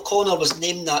Tom O'Connor was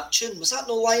named that tune. Was that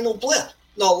no Lionel Blair?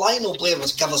 No, Lionel Blair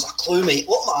was give us a clue, mate.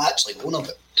 What am I actually on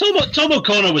about? Tom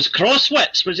O'Connor was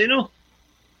Crosswits, was he no?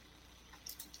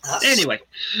 Anyway.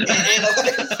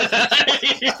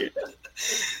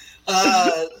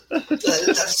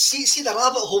 See the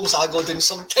rabbit holes I go down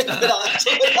sometimes.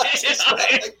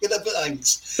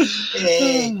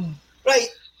 Right.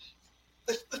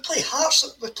 We play Hearts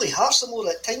at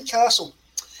Tynecastle.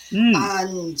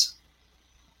 And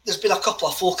there's been a couple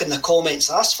of folk in the comments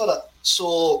asked for it.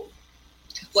 So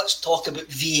let's talk about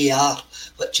VAR,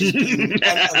 which has been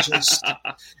introduced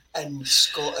in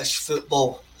Scottish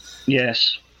football.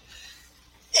 Yes.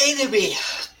 Anyway,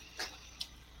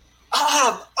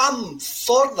 I'm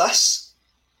for this.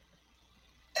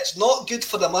 It's not good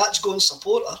for the match-going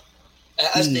supporter.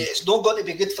 It's not going to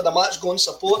be good for the match-going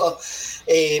supporter.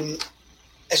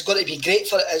 It's going to be great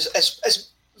for it.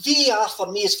 VAR for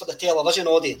me is for the television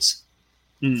audience.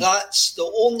 That's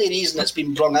the only reason it's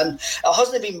been brung in. It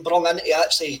hasn't been brung in to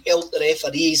actually help the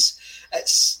referees.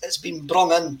 It's been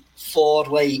brung in for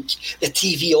like the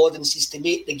TV audiences to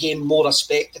make the game more a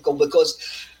spectacle, because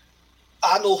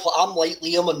I know what I'm like,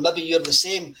 Liam, and maybe you're the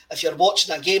same. If you're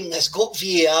watching a game that's got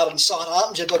VAR and something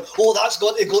happens, you're going, "Oh, that's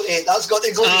got to go to VAR. That's got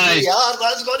to go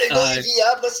to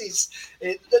VAR.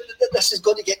 This is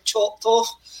going to get chopped off."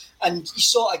 And you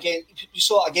saw it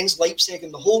against Leipzig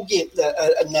in the whole game,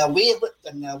 in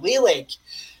the away leg.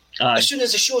 As soon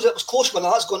as it shows it was close, when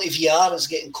that's going to VAR, is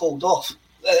getting called off.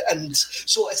 And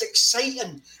so it's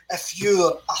exciting if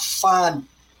you're a fan,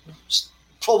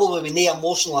 probably with no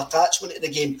emotional attachment to the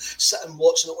game, sitting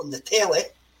watching it on the telly.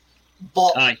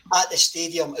 But at the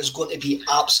stadium is going to be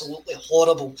absolutely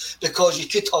horrible, because you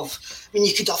could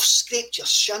have scraped your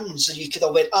shins and you could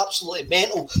have went absolutely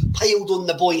mental, piled on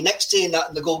the boy next to you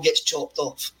and the goal gets chopped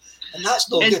off. And that's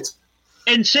not good.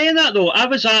 In saying that though, I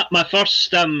was at my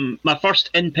first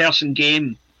in-person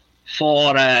game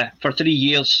for 3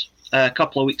 years a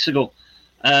couple of weeks ago.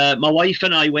 My wife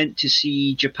and I went to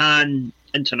see Japan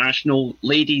International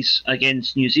Ladies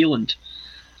against New Zealand,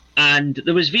 and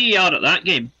there was VAR at that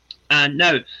game. And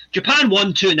now Japan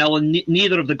won 2-0, and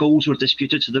neither of the goals were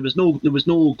disputed, so there was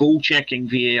no goal checking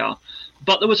VAR.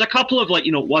 But there was a couple of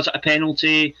was it a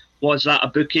penalty? Was that a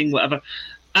booking? Whatever.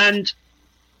 And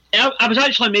I was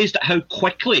actually amazed at how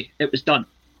quickly it was done.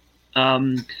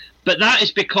 But that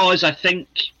is because I think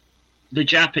the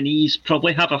Japanese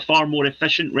probably have a far more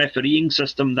efficient refereeing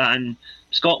system than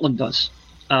Scotland does.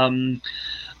 I'm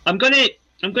going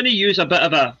to use a bit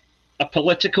of a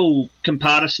political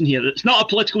comparison here. It's not a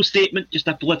political statement, just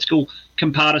a political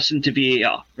comparison to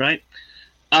VAR, right?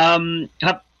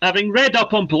 Having read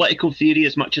up on political theory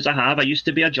as much as I have, I used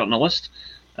to be a journalist.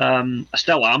 I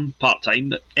still am, part-time,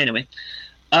 but anyway.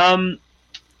 VAR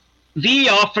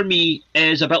for me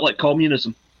is a bit like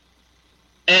communism.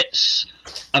 It's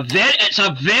a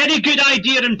very good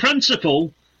idea in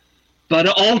principle, but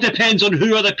it all depends on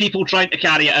who are the people trying to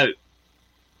carry it out.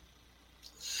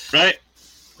 Right?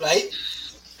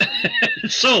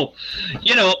 So,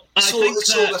 let's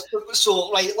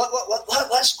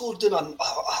go down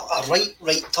a right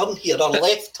turn here, or a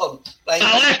left turn. Right? A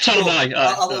left turn,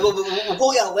 we'll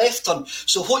go to a left turn.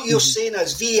 So what you're saying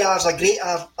is VAR is a great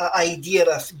idea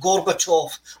if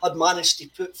Gorbachev had managed to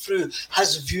put through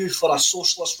his view for a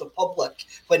socialist republic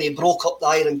when he broke up the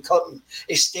Iron Curtain,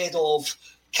 instead of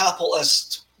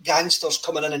capitalist gangsters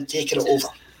coming in and taking it over.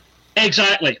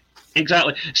 Exactly.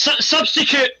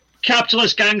 Substitute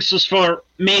capitalist gangsters for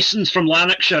Masons from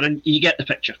Lanarkshire, and you get the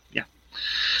picture. Yeah.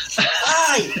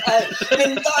 That's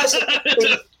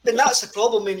the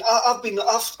problem.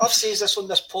 I've said this on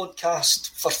this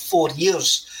podcast for 4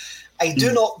 years. I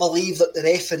do not believe that the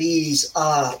referees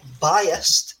are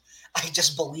biased. I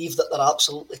just believe that they're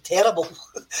absolutely terrible,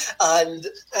 and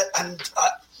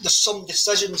there's some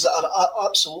decisions that are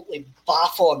absolutely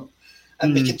baffling.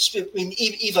 And we can speak.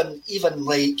 Even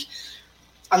like,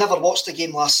 I never watched the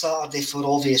game last Saturday for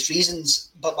obvious reasons,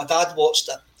 but my dad watched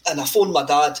it, and I phoned my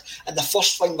dad, and the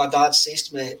first thing my dad says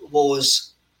to me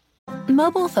was,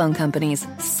 Mobile phone companies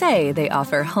say they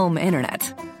offer home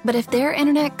internet. But if their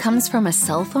internet comes from a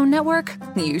cell phone network,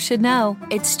 you should know.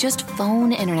 It's just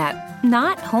phone internet,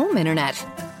 not home internet.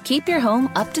 Keep your home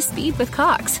up to speed with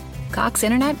Cox. Cox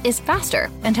internet is faster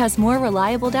and has more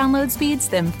reliable download speeds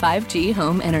than 5G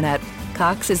home internet.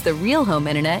 Cox is the real home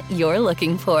internet you're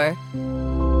looking for.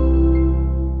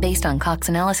 Based on Cox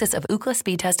analysis of Ookla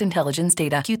speed test intelligence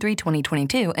data Q3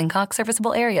 2022 and Cox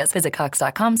serviceable areas, visit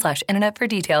cox.com/internet for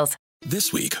details.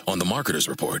 This week on The Marketer's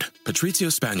Report,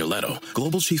 Patrizio Spagnoletto,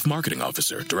 Global Chief Marketing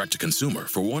Officer, Direct-to-Consumer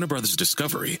for Warner Brothers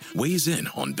Discovery, weighs in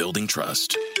on building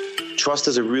trust. Trust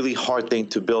is a really hard thing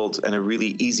to build and a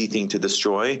really easy thing to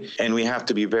destroy, and we have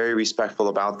to be very respectful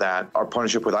about that. Our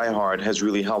partnership with iHeart has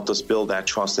really helped us build that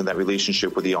trust and that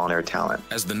relationship with the on-air talent.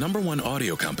 As the #1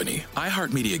 audio company,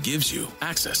 iHeartMedia gives you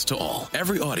access to all.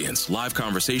 Every audience, live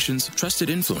conversations, trusted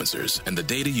influencers, and the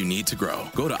data you need to grow.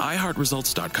 Go to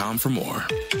iHeartResults.com for more.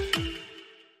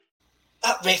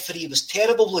 That referee was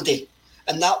terrible today,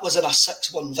 and that was in a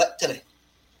 6-1 victory.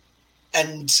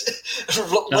 And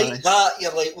that,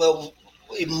 you're like, well,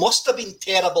 he must have been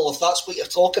terrible if that's what you're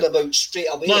talking about straight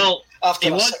away. Well, after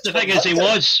he was. The thing is, he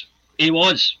was.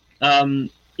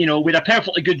 With a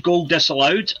perfectly good goal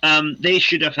disallowed, they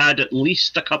should have had at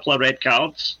least a couple of red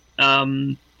cards.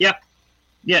 It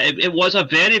was a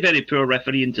very, very poor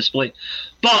refereeing display.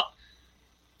 But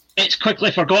it's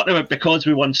quickly forgotten about because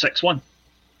we won 6-1.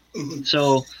 Mm-hmm.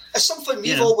 So it's something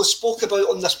we've always spoke about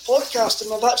on this podcast,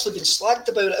 and we've actually been slagged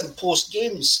about it in post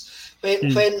games.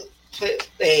 When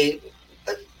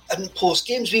in post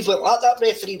games, we've went, that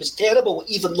referee was terrible,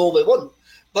 even though we won.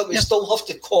 But we still have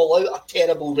to call out a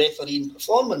terrible refereeing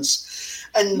performance.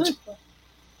 And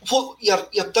what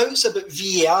your doubts about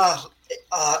VAR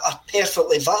are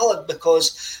perfectly valid,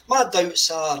 because my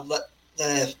doubts are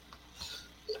that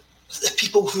the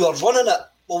people who are running it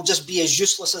will just be as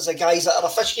useless as the guys that are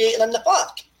officiating in the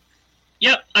park.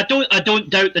 Yeah, I don't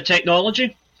doubt the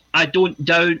technology. I don't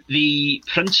doubt the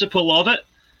principle of it.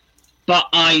 But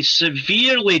I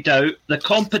severely doubt the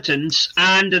competence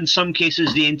and, in some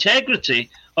cases, the integrity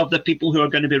of the people who are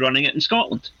going to be running it in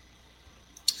Scotland.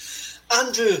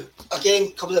 Andrew,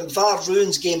 again, coming in, VAR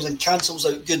ruins games and cancels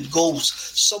out good goals.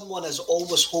 Someone is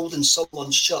always holding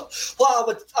someone's shirt.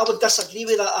 Well, I would disagree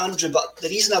with that, Andrew, but the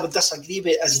reason I would disagree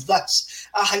with it is this.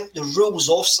 I think the rules,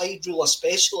 offside rule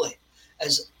especially,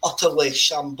 is utterly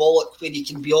shambolic, where you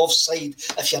can be offside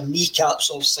if your kneecap's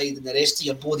offside and the rest of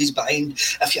your body's behind.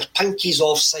 If your pinky's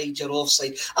offside, you're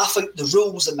offside. I think the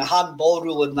rules and the handball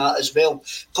rule in that as well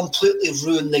completely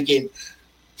ruin the game.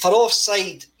 For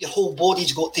offside, your whole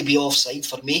body's got to be offside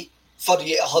for me, for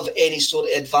you to have any sort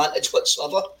of advantage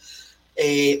whatsoever.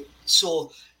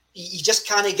 So you just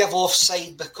can't give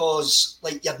offside because,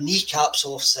 like, your kneecap's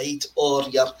offside or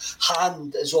your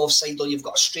hand is offside or you've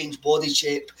got a strange body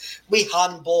shape. With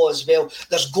handball as well,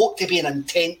 there's got to be an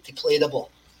intent to play the ball.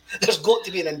 There's got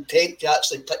to be an intent to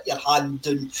actually put your hand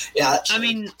down. To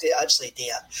actually do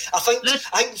it. I think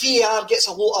VAR gets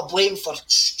a lot of blame for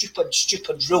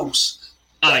stupid rules.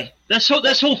 Aye, this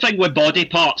whole thing with body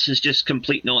parts is just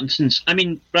complete nonsense. I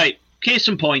mean, right, case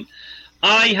in point,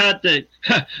 I had the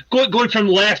going from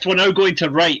left, we're now going to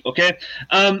right. Okay,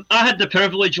 I had the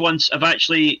privilege once of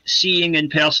actually seeing in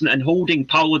person and holding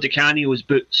Paolo Di Canio's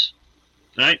boots.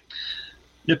 Right,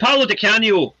 now Paolo Di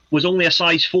Canio was only a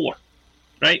size 4,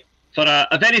 right? For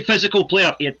a very physical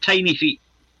player, he had tiny feet.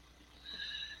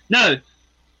 Now,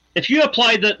 if you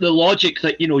apply the logic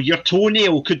that, you know, your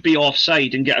toenail could be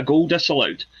offside and get a goal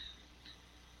disallowed,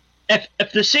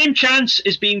 if the same chance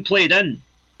is being played in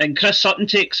and Chris Sutton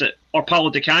takes it or Paolo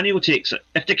Di Canio takes it,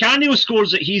 if Di Canio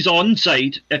scores it, he's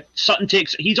onside. If Sutton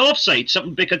takes it, he's offside,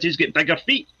 simply because he's got bigger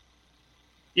feet.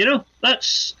 You know,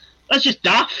 that's just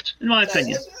daft, in my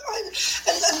opinion. And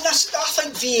this, I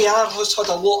think VAR has had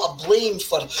a lot of blame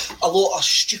for a lot of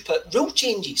stupid rule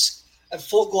changes. And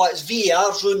folk go, it's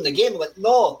VAR ruining the game. I'm like,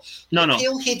 no. The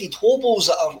pale-headed hobos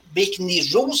that are making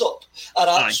these rules up are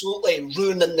absolutely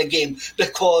ruining the game,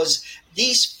 because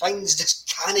these things just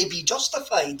can't be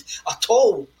justified at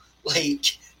all.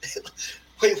 Like,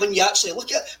 when you actually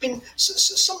look at it, I mean,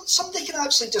 somebody can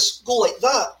actually just go like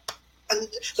that, and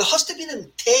there has to be an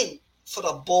intent for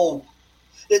a ball.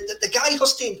 The guy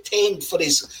has to intend for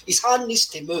his hand needs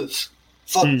to move.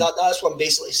 That's what I'm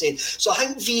basically saying. So I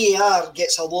think VAR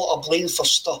gets a lot of blame for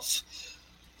stuff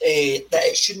that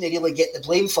it shouldn't really get the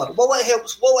blame for. Will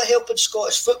it help in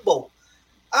Scottish football?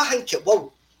 I think it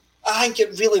will. I think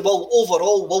it really will.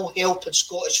 Overall, will help in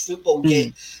Scottish football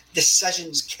get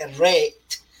decisions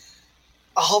correct.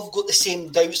 I have got the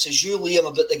same doubts as you, Liam,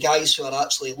 about the guys who are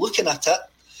actually looking at it,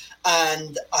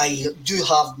 and I do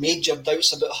have major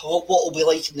doubts about what it'll be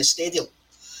like in the stadium.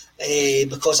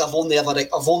 Because I've only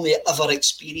ever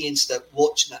experienced it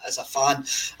watching it as a fan.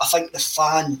 I think the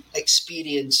fan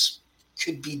experience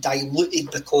could be diluted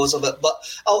because of it, but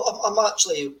I'm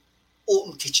actually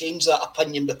open to change that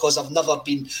opinion, because I've never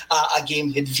been at a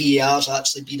game when VAR's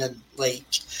actually been in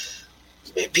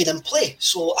play,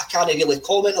 so I can't really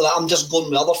comment on that. I'm just going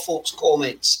with other folks'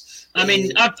 comments. I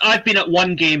mean, I've been at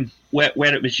one game where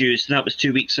it was used, and that was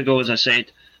 2 weeks ago, as I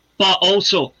said, but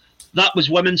also that was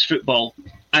women's football.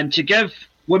 And to give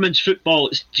women's football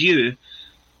its due,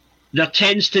 there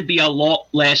tends to be a lot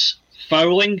less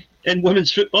fouling in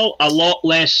women's football, a lot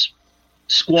less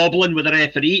squabbling with the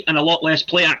referee, and a lot less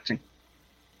play acting.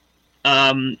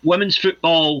 Women's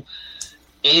football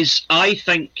is, I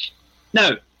think,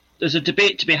 now there's a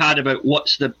debate to be had about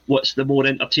what's the more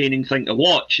entertaining thing to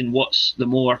watch and what's the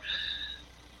more.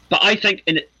 But I think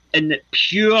in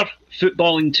pure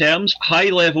footballing terms,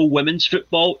 high-level women's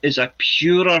football is a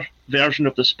purer version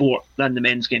of the sport than the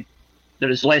men's game. There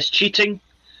is less cheating,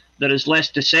 there is less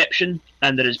deception,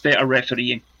 and there is better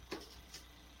refereeing.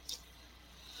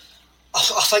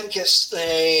 I think it's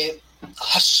the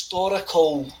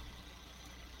historical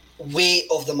weight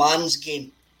of the man's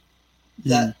game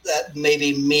that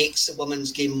maybe makes the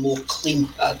women's game more clean,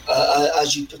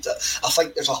 as you put it. I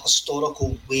think there's a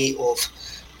historical weight of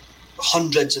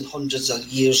hundreds and hundreds of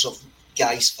years of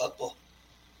guys' football.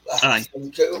 And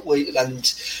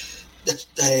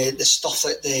the stuff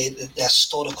that the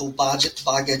historical baggage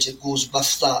that goes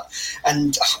with that,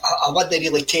 and I wouldn't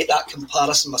really take that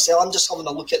comparison myself. I'm just having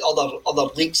a look at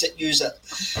other leagues that use it.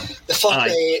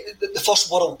 The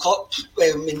first World Cup,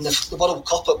 the World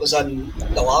Cup, it was in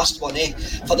the last one.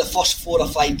 For the first 4 or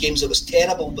 5 games, it was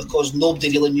terrible because nobody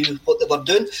really knew what they were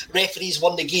doing. Referees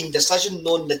weren't getting decision,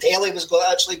 knowing the telly was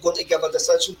actually going to give a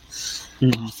decision.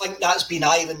 I think that's been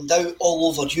ironed out all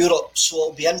over Europe, so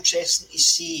it'll be interesting to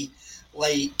see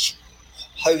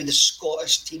how the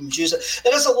Scottish teams use it.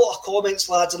 There is a lot of comments,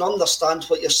 lads, and I understand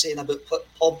what you're saying about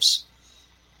pubs,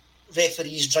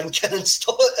 referees drinking and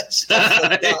stuff like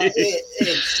that.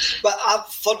 But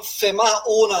for my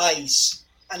own eyes,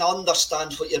 and I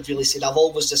understand what you're really saying, I've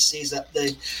always just said that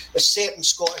there's certain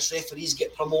Scottish referees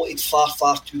get promoted far,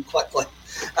 far too quickly.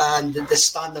 And the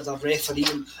standard of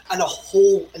refereeing and a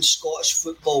whole in Scottish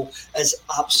football is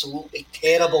absolutely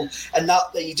terrible. And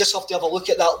that you just have to have a look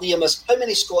at that, Liam, is how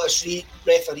many Scottish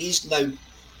referees now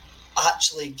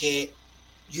actually get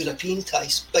European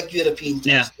ties, big European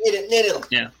ties.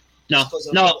 Yeah.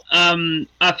 No.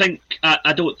 I think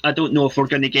I don't know if we're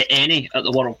going to get any at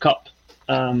the World Cup.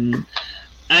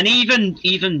 And even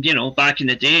back in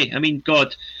the day, I mean,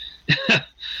 God.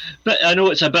 But I know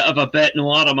it's a bit of a bet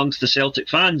noir amongst the Celtic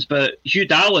fans, but Hugh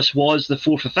Dallas was the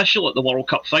 4th official at the World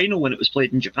Cup final when it was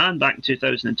played in Japan back in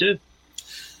 2002.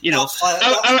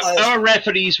 Our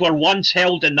referees were once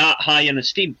held in that high in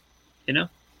esteem,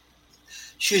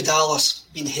 Hugh Dallas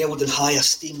being held in high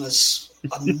esteem is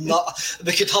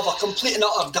we could have a complete and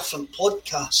utter different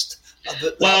podcast about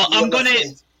that. Well, I'm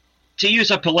going to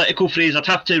use a political phrase, I'd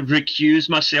have to recuse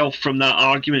myself from that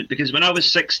argument, because when I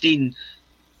was 16,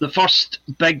 the first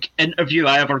big interview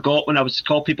I ever got when I was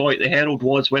copy boy at the Herald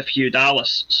was with Hugh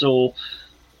Dallas. So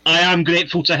I am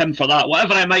grateful to him for that.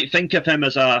 Whatever I might think of him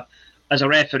as a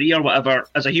referee or whatever,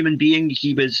 as a human being,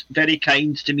 he was very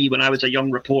kind to me when I was a young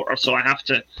reporter. So I have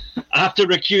to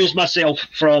recuse myself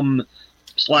from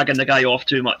slagging the guy off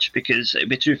too much, because it'd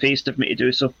be two-faced of me to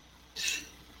do so.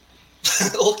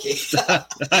 Okay.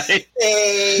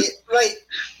 Right,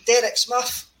 Derek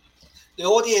Smith. The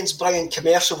audience bringing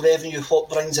commercial revenue, what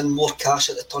brings in more cash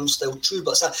at the turnstile? True,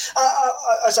 but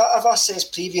as I said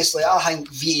previously, I think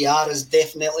VAR is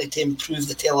definitely to improve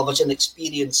the television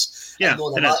experience. Yeah,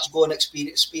 the match-going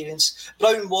experience.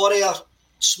 Brown Warrior,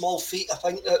 small feet. I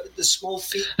think the small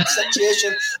feet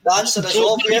situation. The answer is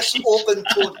obvious.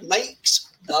 Open-toed mics.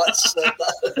 That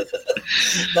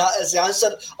is the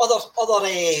answer.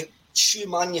 Other shoe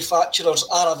manufacturers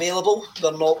are available.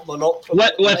 We're not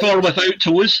with or without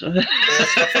toes.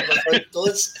 Without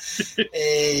toes.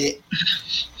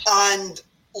 And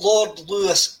Lord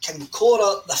Lewis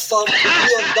Kincora, the third,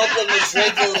 Leon Dublin was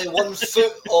regularly 1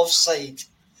 foot offside.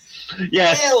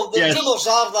 Yeah. Well, the rumours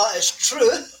are that is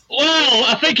true. Well,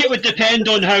 I think it would depend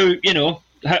on how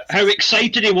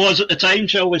excited he was at the time,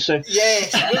 shall we say?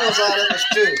 Yes, rumours are it was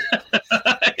true.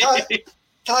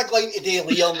 Tagline today,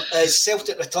 Liam, is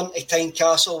Celtic return to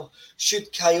Tynecastle.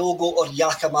 Should Kyogo or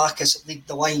Giakoumakis lead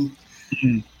the line?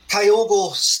 Mm-hmm.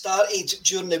 Kyogo started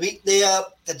during the week there.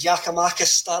 Did Giakoumakis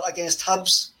start against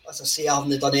Hibs? As I say, I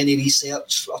haven't done any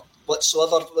research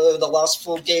whatsoever the last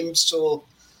 4 games. So,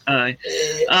 aye.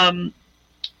 Do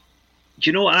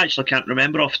you know what? I actually can't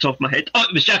remember off the top of my head. Oh,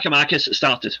 it was Giakoumakis that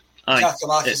started.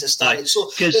 Giakoumakis that started.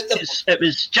 So it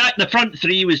was the front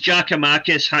 3 was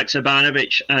Giakoumakis,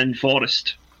 Haksabanovic, and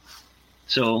Forrest.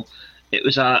 So it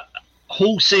was a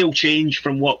wholesale change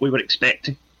from what we were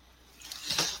expecting.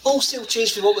 Wholesale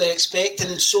change from what we were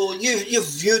expecting. So you've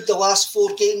viewed the last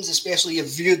 4 games, especially you've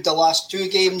viewed the last 2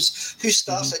 games. Who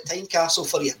starts at Tynecastle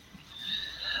for you?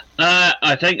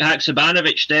 I think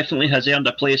Haksabanovic definitely has earned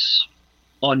a place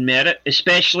on merit,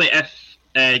 especially if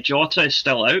Jota is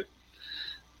still out.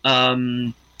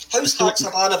 How's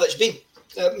Haksabanovic been?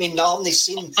 I mean, I haven't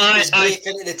seen his break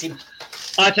into the team.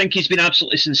 I think he's been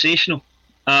absolutely sensational.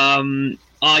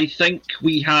 I think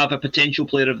we have a potential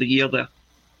player of the year there.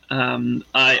 The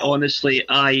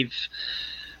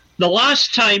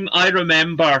last time I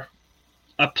remember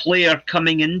a player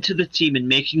coming into the team and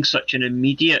making such an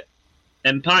immediate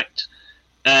impact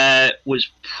was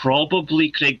probably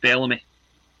Craig Bellamy.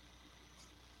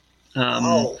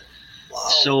 Wow.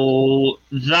 So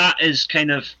that is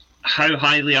kind of how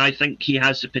highly I think he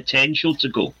has the potential to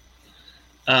go.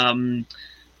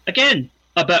 Again,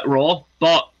 a bit raw,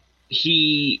 but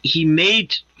he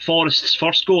made Forrest's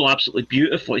first goal absolutely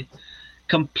beautifully,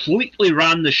 completely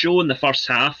ran the show in the first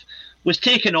half, was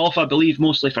taken off, I believe,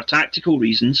 mostly for tactical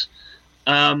reasons.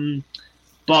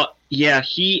 But yeah,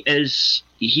 he is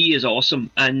awesome,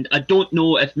 and I don't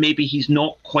know if maybe he's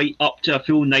not quite up to a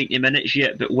full 90 minutes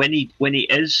yet, but when he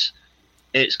is,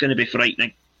 it's going to be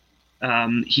frightening.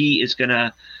 He's going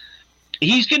to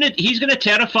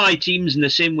terrify teams in the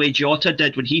same way Jota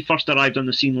did when he first arrived on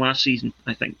the scene last season,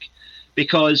 I think,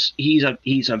 because he's a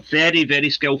very, very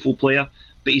skillful player,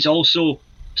 but he's also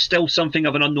still something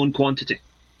of an unknown quantity.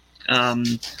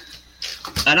 And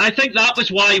I think that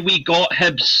was why we got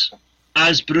Hibs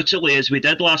as brutally as we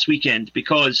did last weekend,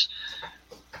 because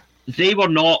they were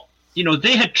not,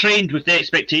 they had trained with the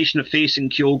expectation of facing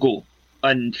Kyogo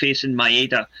and facing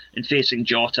Maeda and facing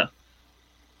Jota.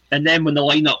 And then when the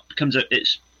lineup comes out,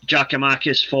 it's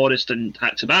Giakoumakis, Forrest and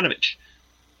Haksabanovic.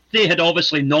 They had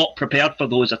obviously not prepared for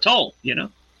those at all,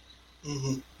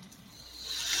 Mm-hmm.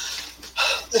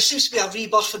 There seems to be a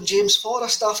rebirth in James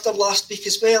Forrest after last week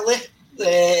as well, eh?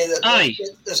 Aye.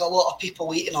 There's a lot of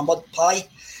people eating a mud pie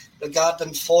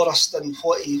regarding Forrest and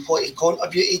what he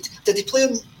contributed. Did he play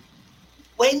on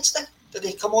Wednesday? Did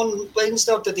he come on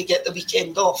Wednesday, or did he get the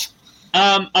weekend off?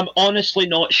 I'm honestly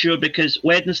not sure, because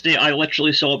Wednesday I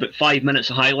literally saw about 5 minutes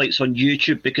of highlights on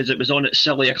YouTube because it was on at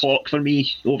silly o'clock for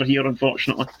me over here,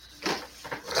 unfortunately.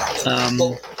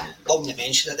 Long to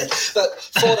mention it then. But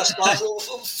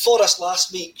Forrest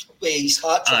last week, with his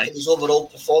hat-trick and his overall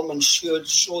performance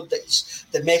showed that he's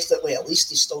domestically, at least,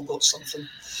 he's still got something.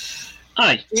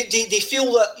 Aye. Do you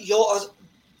feel that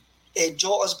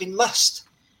Jota's been missed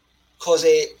because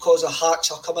of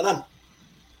Hacks are coming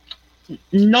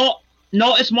in?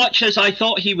 Not as much as I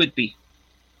thought he would be.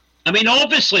 I mean,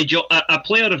 obviously, a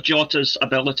player of Jota's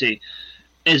ability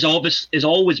is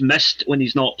always missed when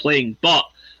he's not playing, but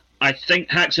I think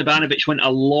Haksabanovic went a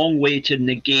long way to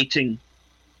negating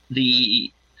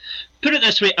the... Put it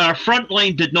this way, our front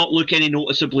line did not look any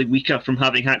noticeably weaker from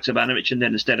having Haksabanovic in there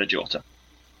instead of Jota.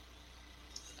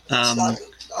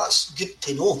 That's good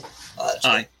to know.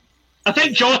 Aye. I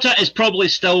think Jota is probably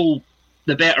still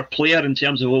the better player in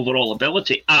terms of overall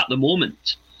ability at the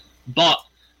moment, but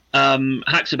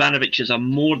Haksabanovic is a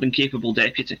more than capable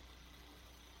deputy.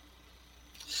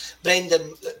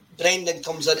 Brendan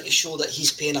comes in to show that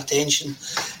he's paying attention.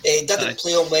 Didn't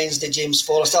play on Wednesday, James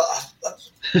Forrest.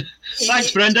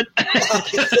 Thanks, Brendan.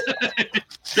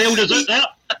 Bailed us out there.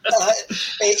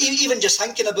 Even just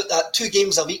thinking about that, 2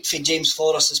 games a week for James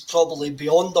Forrest is probably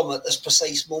beyond him at this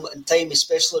precise moment in time,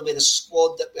 especially with the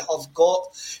squad that we have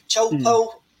got.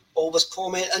 Chilpil, always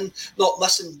commenting, not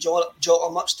missing Jota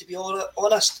much, to be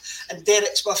honest. And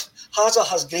Derek Smith, Hazard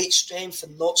has great strength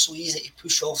and not so easy to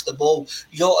push off the ball.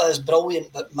 Jota is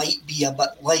brilliant, but might be a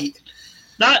bit light.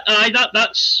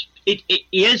 He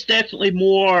is definitely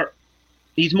more.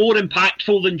 He's more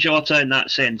impactful than Jota in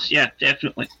that sense. Yeah,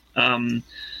 definitely.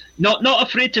 Not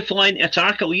afraid to fly into a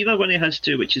tackle either when he has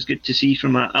to, which is good to see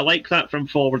from I like that from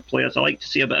forward players. I like to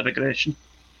see a bit of aggression.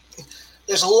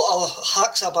 There's a lot of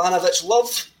Haksabanovic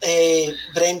love.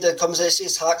 Brendan comes in and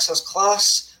says Haks has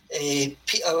class.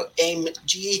 Peter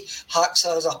M.G. Haks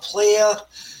as a player.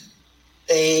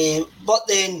 But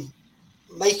then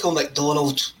Michael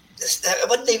McDonald, it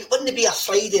wouldn't be a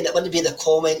Friday and it wouldn't be the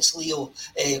comments,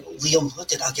 Liam, what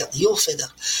did I get Leo for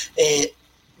there?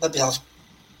 Maybe I've...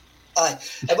 Aye,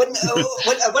 it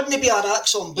wouldn't be an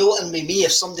axe on Bulletin with me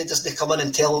if somebody doesn't come in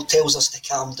and tells us to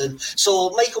calm down. So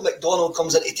Michael McDonald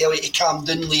comes in to tell you to calm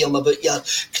down, Liam, about your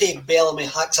Craig Bellamy,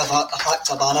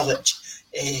 Haksabanovic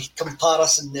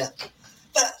comparison there.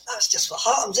 But that's just what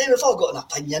happens, eh? We've all got an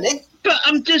opinion, eh? But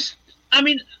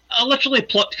I literally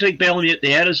plucked Craig Bellamy out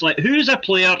the air as like, who's a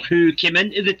player who came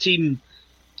into the team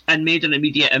and made an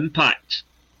immediate impact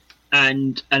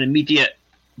and an immediate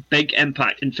big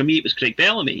impact, and for me it was Craig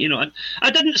Bellamy.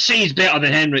 I didn't say he's better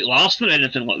than Henrik Larsson or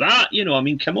anything like that.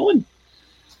 Come on.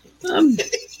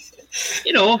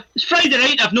 It's Friday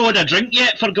night, I've not had a drink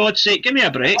yet, for God's sake, give me a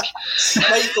break.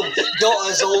 Michael, Jota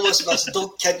is always missed,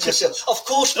 don't kid yourself. Of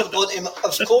course we're going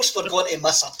to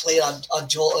miss a player of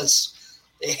Jota's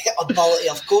ability,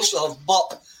 of course we have,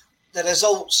 but the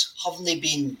results haven't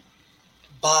been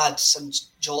bad since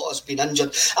Jota's been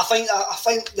injured. I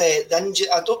think the injury.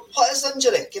 What is the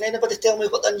injury? Can anybody tell me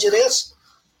what the injury is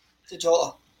to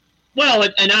Jota? Well,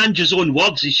 in Ange's own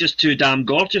words, he's just too damn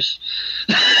gorgeous.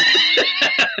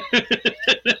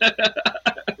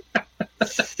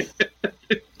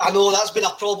 I know that's been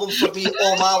a problem for me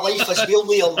all my life as well,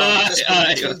 Liam. Just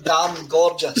being too damn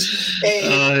gorgeous.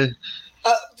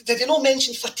 Did you not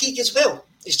mention fatigue as well?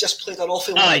 He's just played an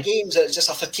awful lot of games. It's just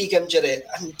a fatigue injury,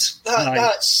 and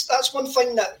that's one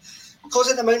thing that,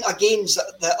 because of the amount of games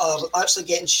that are actually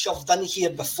getting shoved in here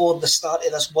before the start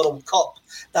of this World Cup,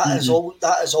 that is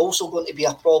also going to be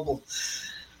a problem.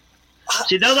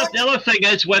 See, the other thing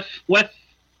is with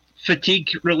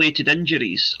fatigue-related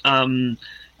injuries, a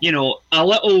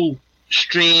little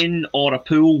strain or a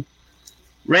pull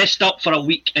Rest up for a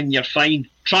week and you're fine.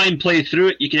 Try and play through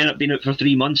it. You can end up being out for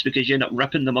 3 months because you end up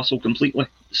ripping the muscle completely.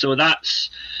 So that's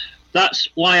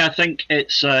why I think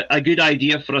it's a good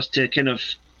idea for us to kind of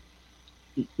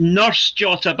nurse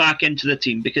Jota back into the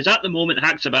team, because at the moment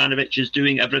Haksabanovic is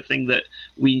doing everything that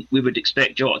we would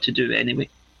expect Jota to do anyway.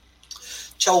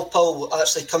 Chalpal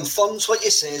actually confirms what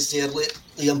he says there,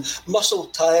 Liam. Muscle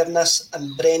tiredness,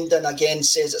 and Brendan again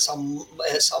says it's a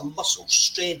muscle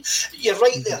strain. You're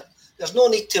right there. There's no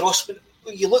need to rush.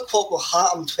 You look what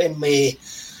happened when we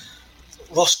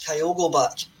rushed Kyogo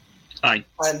back. Aye.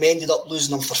 And we ended up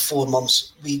losing him for 4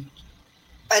 months.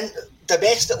 And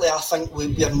domestically, I think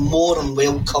we're more than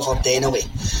well covered anyway.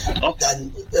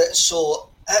 So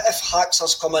if Hacks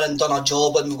has come in and done a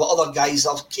job, and we've got other guys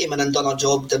that have came in and done a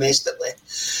job domestically,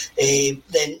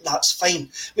 then that's fine.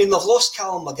 I mean, we've lost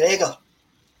Callum McGregor,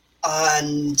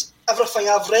 and everything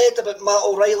I've read about Matt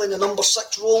O'Reilly in the number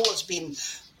 6 role has been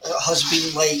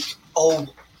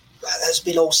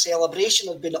all celebration,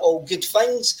 has been all good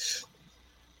things.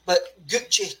 But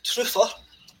Gucci Truffer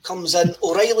comes in.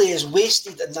 O'Reilly is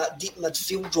wasted in that deep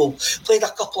midfield role. Played a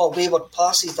couple of wayward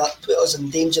passes that put us in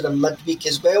danger in midweek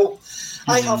as well.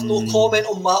 I have no comment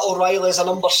on Matt O'Reilly as a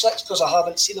number 6 because I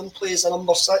haven't seen him play as a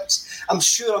number 6. I'm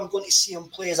sure I'm going to see him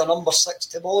play as a number 6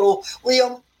 tomorrow.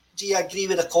 Liam, do you agree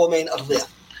with the commenter there?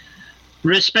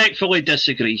 Respectfully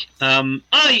disagree.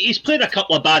 He's played a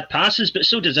couple of bad passes, but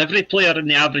so does every player in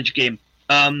the average game.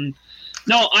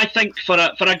 No, I think for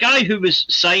a guy who was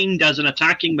signed as an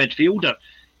attacking midfielder,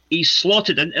 he's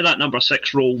slotted into that number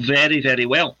 6 role very, very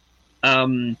well.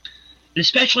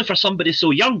 Especially for somebody so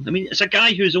young. I mean, it's a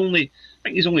guy who's only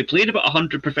played about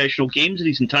 100 professional games in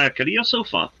his entire career so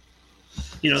far.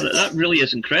 You know, that really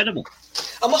is incredible.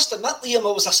 I must admit, Liam,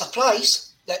 it was a surprise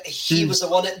that he was the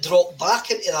one that dropped back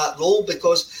into that role,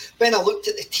 because when I looked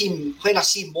at the team, when I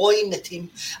see Moy in the team,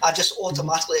 I just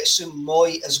automatically assume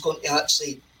Moy is going to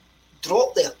actually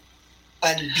drop there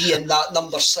and be in that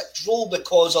number 6 role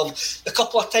because of the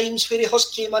couple of times where he has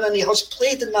came in and he has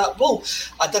played in that role.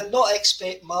 I did not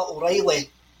expect Matt O'Reilly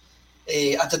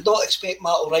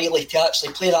to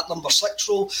actually play that number 6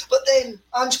 role. But then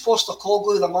Ange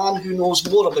Postecoglou, the man who knows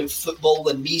more about football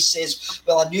than me, says,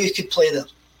 well, I knew he could play there.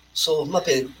 So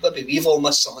maybe we've all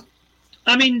missed something.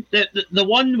 I mean, the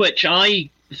one which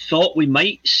I thought we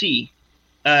might see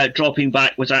dropping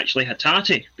back was actually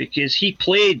Hatate, because he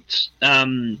played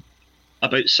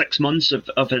about 6 months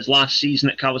of his last season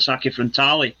at Kawasaki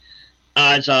Frontale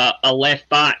as a left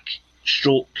back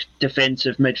stroke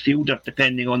defensive midfielder,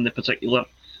 depending on the particular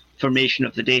formation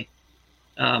of the day.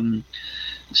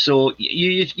 So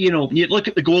you look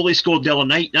at the goal he scored the other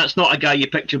night. That's not a guy you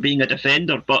picture being a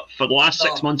defender, but for the last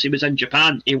 6 months he was in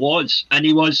Japan, he was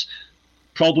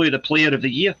probably the player of the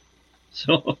year.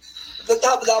 So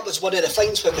that was one of the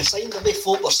things when we signed him.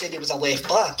 Folk were saying he was a left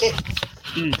back.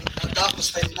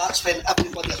 That's when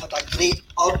everybody had a great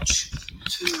urge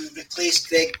to replace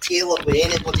Greg Taylor with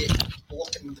anybody that could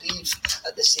walk and breathe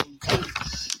at the same time.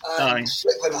 And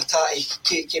when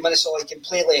Hatate came in, so he can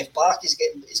play left back. He's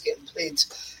getting played.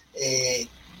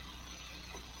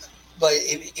 But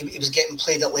he was getting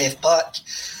played at left back.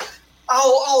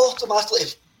 I'll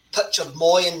automatically pictured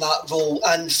Moy in that role,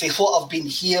 and for what I've been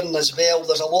hearing as well,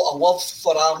 there's a lot of love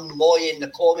for Aaron Moy in the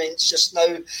comments just now.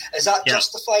 Is that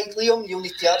justified, Liam? You'll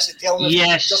need to actually tell me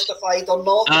if it's justified or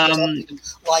not, because I've been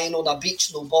lying on a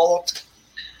beach, no bothered.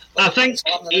 I think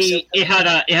he had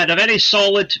a very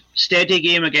solid, steady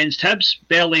game against Hibs.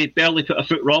 Barely put a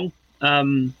foot wrong.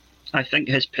 I think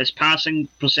his passing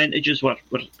percentages were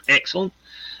excellent.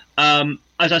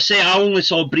 As I say, I only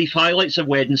saw brief highlights of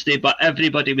Wednesday, but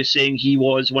everybody was saying he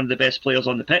was one of the best players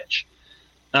on the pitch.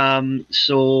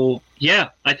 So yeah,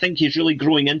 I think he's really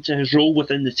growing into his role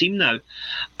within the team now.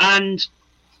 And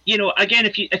you know, again,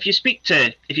 if you speak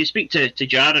to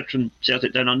Jared from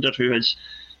Celtic Down Under, who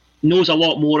knows a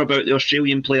lot more about the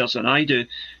Australian players than I do,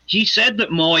 he said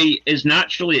that Moy is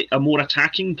naturally a more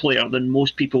attacking player than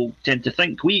most people tend to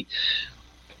think.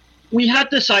 We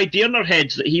had this idea in our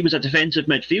heads that he was a defensive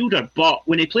midfielder, but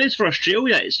when he plays for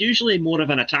Australia, it's usually more of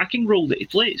an attacking role that he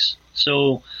plays.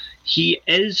 So he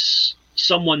is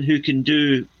someone who can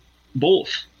do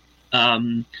both.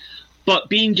 But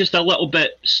being just a little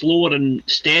bit slower and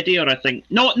steadier, I think.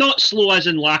 Not slow as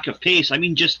in lack of pace. I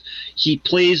mean, just he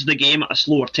plays the game at a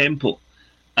slower tempo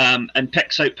and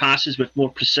picks out passes with more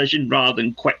precision rather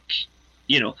than quick.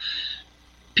 You know,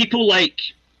 people like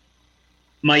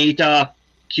Maeda,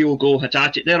 Kyogo,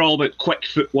 Hatate, they're all about quick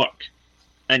footwork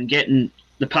and getting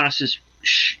the passes,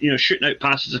 shooting out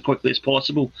passes as quickly as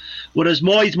possible. Whereas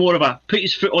Moy's more of a put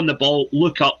his foot on the ball,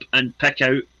 look up and pick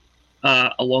out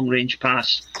a long-range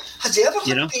pass. Has he ever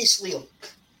had pace, Liam?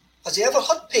 Has he ever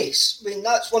had pace? I mean,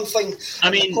 that's one thing.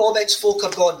 The comments folk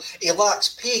are going, he lacks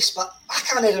pace, but I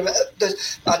can't remember.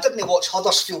 I didn't watch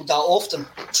Huddersfield that often,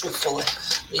 truthfully.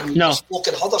 I mean, no. Folk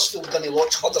in Huddersfield didn't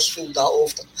watch Huddersfield that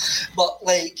often. But,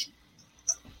 like,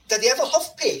 did he ever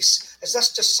have pace? Is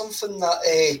this just something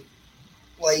that,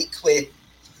 we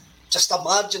just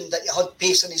imagined that he had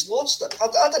pace and he's lost it? I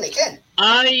don't know, Ken.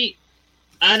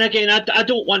 And again, I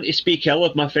don't want to speak ill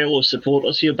of my fellow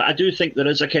supporters here, but I do think there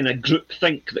is a kind of group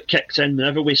think that kicks in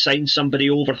whenever we sign somebody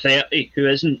over 30 who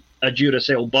isn't a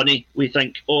Duracell bunny. We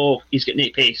think, oh, he's getting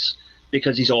no pace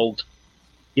because he's old,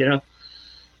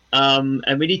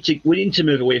 and we need to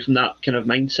move away from that kind of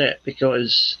mindset,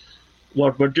 because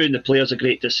we're doing the players a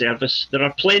great disservice. There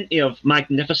are plenty of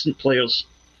magnificent players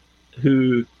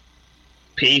who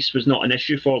pace was not an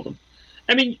issue for them.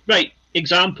 I mean, right.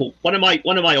 Example, one of my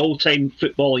all-time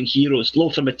footballing heroes,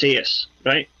 Lothar Matthäus,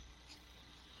 right?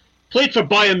 Played for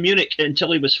Bayern Munich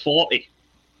until he was 40.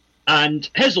 And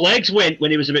his legs went when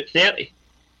he was about 30.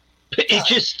 But he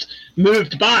just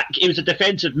moved back. He was a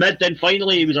defensive mid, then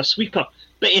finally he was a sweeper.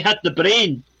 But he had the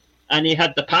brain, and he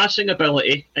had the passing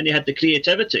ability, and he had the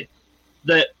creativity.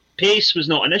 The pace was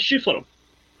not an issue for him.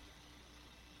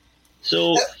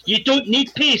 So you don't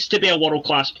need pace to be a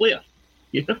world-class player,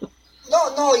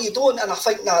 No, you don't, and I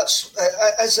think that's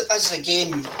as the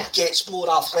game gets more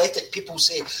athletic, people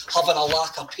say having a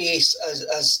lack of pace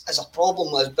is a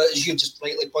problem, but as you just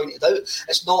rightly pointed out,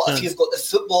 it's not. If you've got the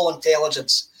football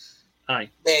intelligence,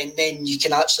 then you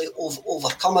can actually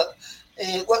overcome it.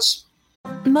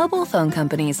 Mobile phone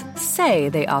companies say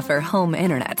they offer home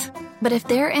internet. But if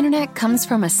their internet comes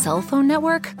from a cell phone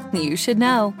network, you should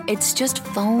know. It's just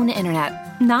phone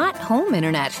internet, not home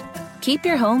internet. Keep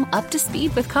your home up to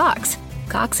speed with Cox.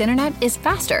 Cox Internet is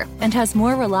faster and has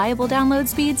more reliable download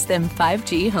speeds than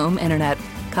 5G home internet.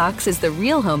 Cox is the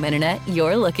real home internet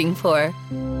you're looking for.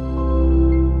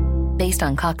 Based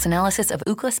on Cox analysis of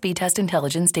Ookla speed test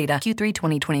intelligence data Q3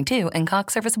 2022 and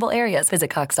Cox serviceable areas. Visit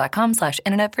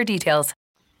cox.com/internet for details.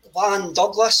 Juan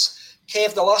Douglas.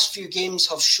 Kev, the last few games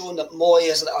have shown that Moy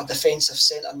is a defensive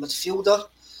centre midfielder.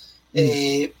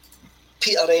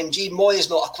 Peter MG, Moy is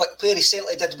not a quick player. He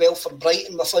certainly did well for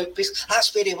Brighton without pace.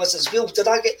 That's where he was as well.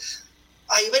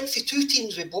 He went for two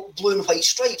teams with blue and white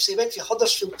stripes. He went from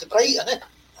Huddersfield to Brighton.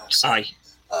 Aye.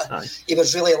 He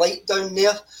was really light down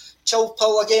there. Chill,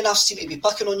 Paul, again, I seem to be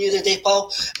picking on you today,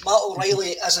 pal. Matt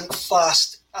O'Reilly isn't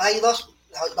fast either.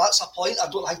 That's a point. I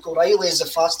don't think O'Reilly is the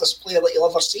fastest player that you'll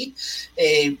ever see.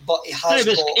 But he has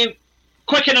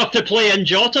quick enough to play in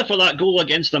Jota for that goal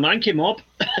against the Mankey mob.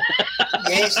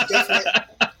 Yes,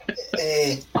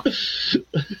 definitely.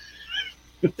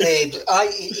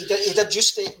 He did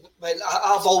just.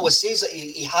 I've always said that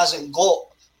he hasn't got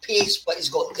pace, but he's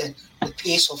got the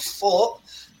pace of thought.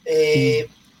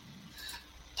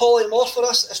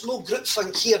 Polymorphorus, it's no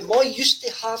groupthink here. Moy used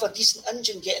to have a decent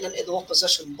engine getting into the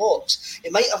opposition box. He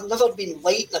might have never been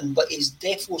lightning, but he's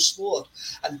defo slower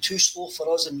and too slow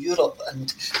for us in Europe and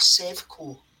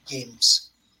Sevco games.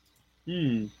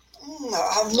 As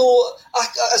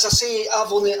I say,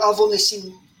 I've only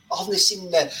seen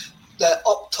the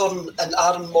upturn in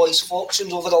Aaron Moy's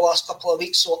fortunes over the last couple of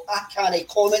weeks, so I can't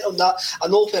comment on that. I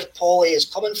know where Paulie is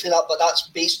coming for that, but that's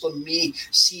based on me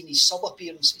seeing his sub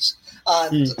appearances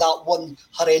and that one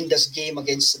horrendous game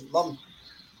against St Mirren.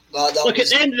 Look, at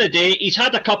the end of the day, he's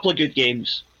had a couple of good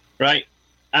games, right?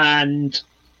 And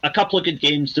a couple of good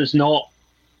games does not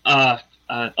a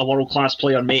world-class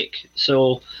player make.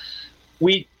 So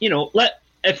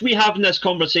if we having this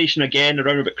conversation again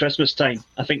around about Christmas time,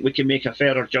 I think we can make a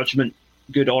fairer judgment,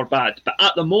 good or bad. But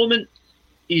at the moment,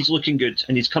 he's looking good,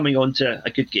 and he's coming on to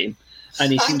a good game,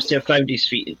 and he seems to have found his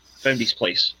feet, found his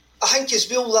place. I think as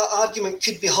well that argument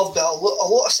could be had, but a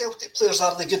lot of Celtic players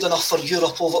are they good enough for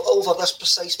Europe over this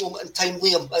precise moment in time,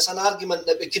 Liam. It's an argument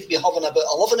that we could be having about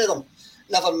 11 of them,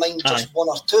 never mind just one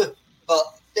or two. But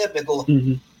there we go.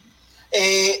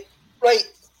 Right,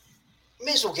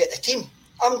 may as well get the team.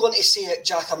 I'm going to say that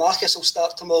Giakoumakis will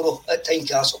start tomorrow at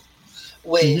Tynecastle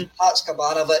with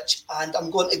Hatzkabanovic, and I'm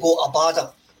going to go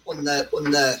Abada on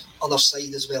the other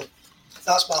side as well.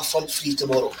 That's my front three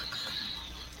tomorrow.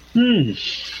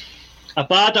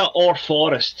 Abada or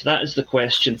Forrest? That is the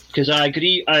question. Because I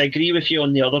agree with you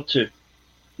on the other two.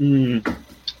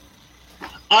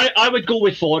 I would go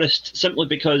with Forrest simply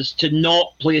because to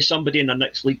not play somebody in the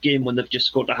next league game when they've just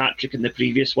scored a hat-trick in the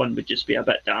previous one would just be a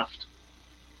bit daft.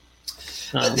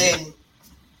 But then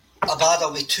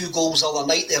Abada with 2 goals the other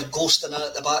night, they're ghosting it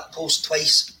at the back post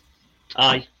twice.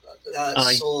 Aye.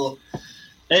 So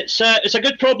it's a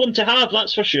good problem to have,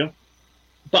 that's for sure.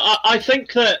 But I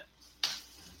think that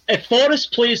if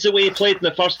Forrest plays the way he played in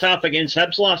the first half against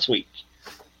Hibs last week,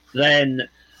 then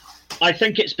I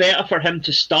think it's better for him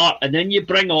to start, and then you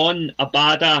bring on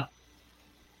Abada,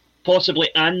 possibly,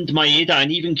 and Maeda,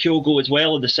 and even Kyogo as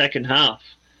well in the second half,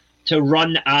 to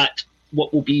run at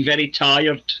what will be very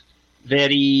tired,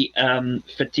 very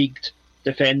fatigued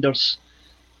defenders.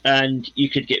 And you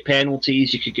could get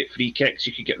penalties, you could get free kicks,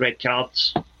 you could get red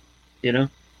cards, you know?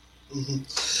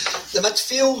 The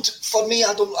midfield, for me,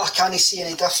 I can't see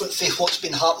any different from what's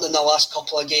been happening in the last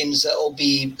couple of games. It'll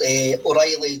be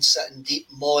O'Reilly sitting deep,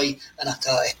 Moy and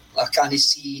Atai. I can't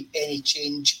see any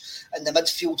change in the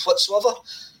midfield whatsoever.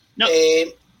 No.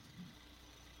 The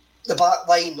back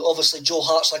line, obviously, Joe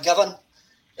Hart's a given.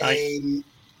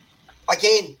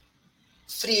 Again,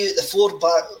 three out the four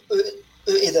back,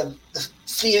 the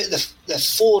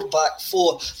four back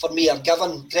four for me are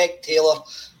given. Greg Taylor,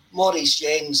 Maurice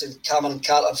Jens and Cameron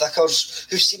Carter-Vickers,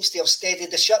 who seems to have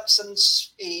steadied the ship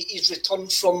since he's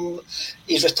returned from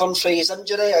his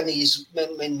injury, and he's,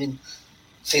 from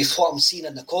what I'm seeing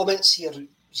in the comments here,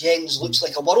 Jens looks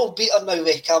like a world beater now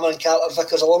with Cameron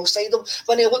Carter-Vickers alongside him,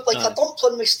 when he looked like a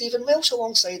dumpling with Stephen Welsh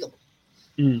alongside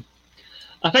him.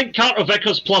 I think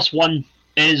Carter-Vickers +1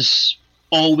 is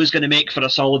always going to make for a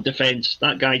solid defence.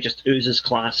 That guy just oozes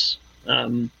class.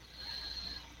 I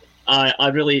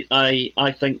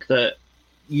think that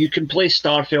you can play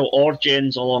Starfelt or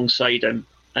Jens alongside him,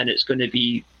 and it's going to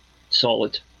be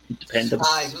solid and dependable.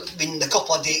 I mean, the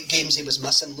couple of games he was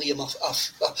missing, Liam,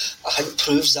 I think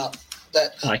proves that.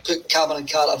 Put Cameron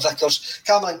Carter-Vickers.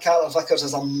 Cameron Carter-Vickers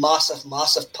is a massive,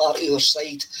 massive part of your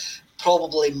side.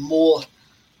 Probably more.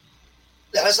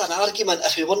 There is an argument,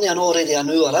 if we weren't already an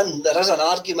hour in, there is an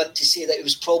argument to say that it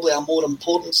was probably a more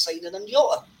important signing than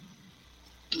Jota.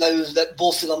 Now that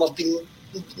both of them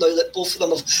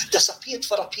have disappeared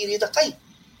for a period of time.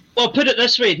 Well, put it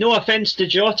this way, no offence to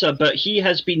Jota, but he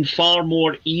has been far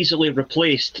more easily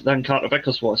replaced than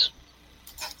Carter-Vickers was.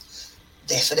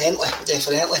 Definitely.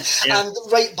 Yeah. And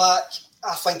right back,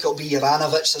 I think it'll be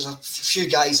Juranovic. There's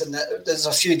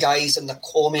a few guys in the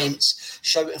comments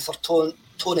shouting for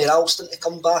Tony Ralston to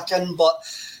come back in, but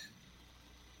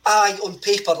on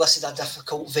paper this is a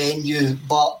difficult venue,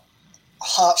 but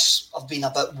Hearts have been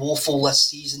a bit woeful this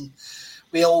season.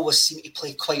 We always seem to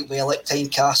play quite well at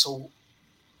Tynecastle.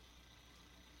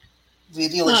 We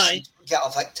really should get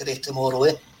a victory tomorrow,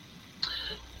 eh?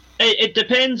 It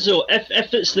depends, though.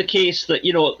 If it's the case that,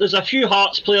 there's a few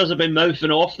Hearts players have been mouthing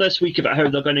off this week about how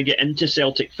they're going to get into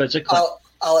Celtic physically.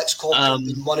 Alex Coughlin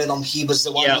being one of them. He was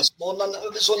the one this morning who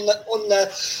was on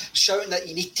the shouting that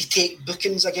you need to take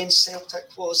bookings against Celtic,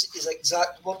 was his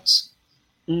exact words.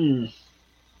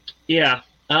 Yeah.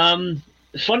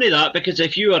 Funny that, because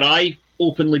if you or I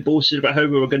openly boasted about how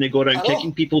we were going to go around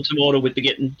kicking people tomorrow, we'd be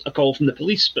getting a call from the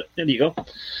police, but there you go.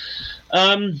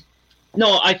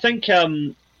 No, I think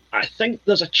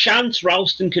there's a chance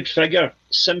Ralston could figure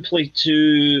simply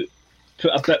to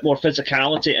put a bit more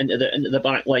physicality into the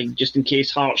back line, just in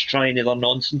case Hearts try any other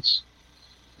nonsense.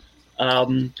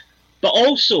 But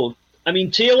also, I mean,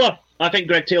 Taylor, I think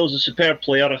Greg Taylor's a superb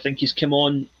player. I think he's come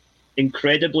on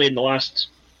incredibly in the last,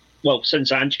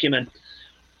 since Ange came in.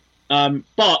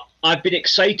 But I've been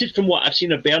excited from what I've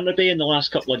seen of Bernabei in the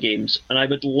last couple of games, and I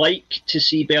would like to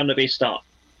see Bernabei start.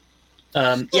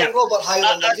 Robert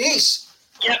Hyland agrees.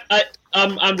 Yeah,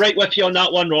 I'm right with you on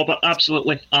that one, Robert.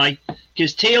 Absolutely, aye.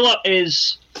 Because Taylor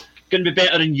is going to be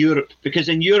better in Europe, because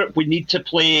in Europe we need to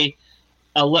play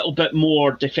a little bit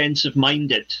more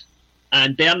defensive-minded,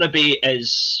 and Bernabei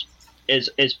is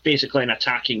basically an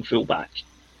attacking fullback.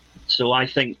 So I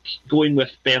think going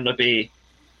with Bernabei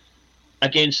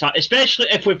against that, especially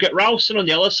if we've got Ralston on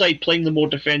the other side playing the more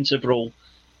defensive role,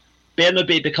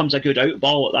 Bernabei becomes a good out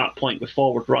ball at that point with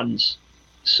forward runs.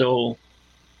 So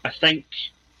I think,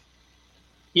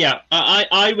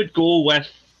 I would go with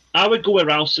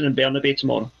Ralston and Bernabei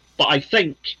tomorrow. But I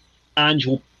think Ange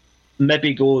will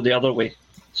maybe go the other way.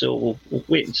 So we'll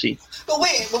wait and see. We'll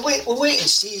wait and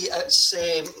see. It's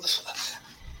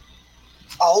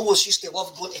I always used to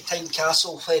love going to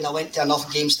Tynecastle when I went to enough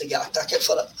games to get a ticket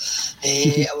for it.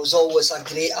 It was always a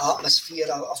great atmosphere.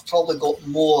 I've probably got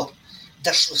more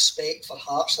disrespect for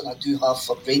Hearts than I do have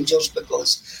for Rangers,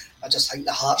 because I just think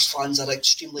the Hearts fans are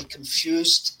extremely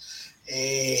confused.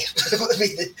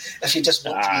 If you just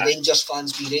want to be Rangers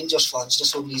fans,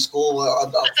 just on these go.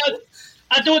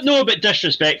 I don't know about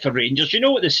disrespect for Rangers. You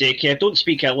know what they say, Kev, don't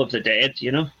speak ill of the dead,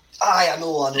 Aye, I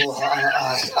know. I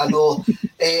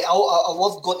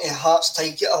love going to Hearts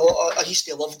Tigers. I used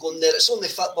to love going there. It's only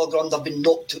football ground I've been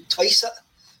knocked out twice at.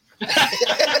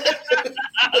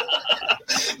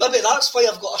 Maybe that's why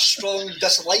I've got a strong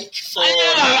dislike for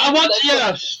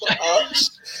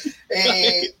Hearts.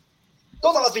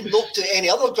 Not that I've been knocked out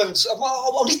any other grounds.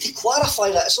 I'll need to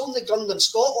clarify that. It's only ground in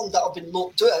Scotland that I've been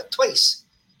knocked out at twice.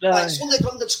 Right, it's only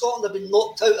ground in Scotland I've been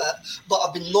knocked out at, but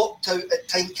I've been knocked out at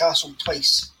Tynecastle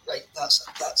twice. Right, that's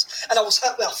it. And I was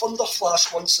hit with a thunder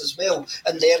flash once as well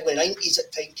in the early 90s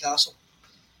at Tynecastle.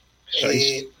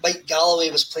 Mike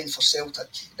Galloway was playing for Celtic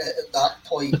at that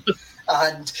point.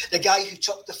 And the guy who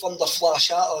chucked the thunder flash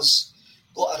at us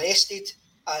got arrested.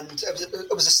 And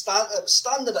it was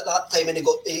standing at that time, and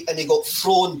he got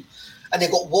thrown, and he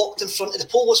got walked in front of the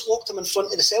police. Walked him in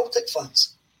front of the Celtic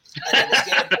fans, and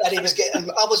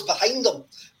I was behind him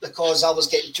because I was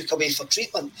getting took away for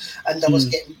treatment, and he was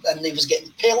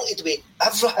getting pelted with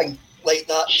everything like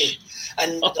that day.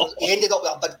 And he ended up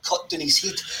with a big cut down his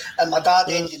head, and my dad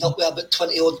ended up with about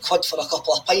 20 odd quid for a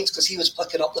couple of pints because he was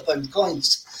picking up the pound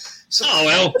coins. So,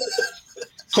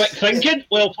 quick thinking,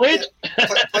 well played.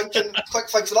 Quick thinking for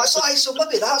that. So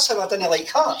maybe that's how I didn't like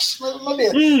Hearts.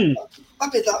 Maybe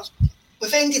that's...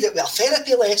 We've ended it with a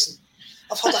therapy lesson.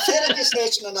 I've had a therapy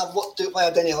session and I've worked out why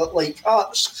I didn't like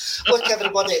Hearts. Look,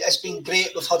 everybody, it's been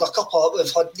great. We've had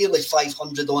nearly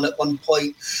 500 on at one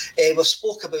point. We've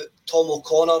spoke about Tom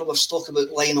O'Connor. We've spoke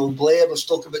about Lionel Blair. We've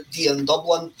spoke about Dion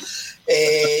Dublin.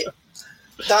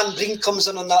 Dan Breen comes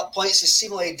in on that point. It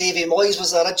seemed like Davy Moyes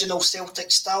was the original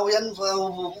Celtic stallion.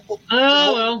 Well,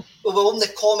 we'll only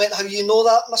comment how you know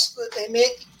that,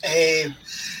 mate.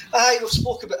 We've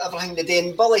spoken about everything today.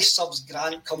 And Billy Subs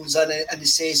Grant comes in and he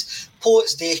says,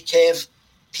 Poets Day, Kev,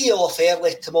 pee off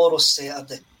early, tomorrow's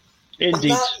Saturday.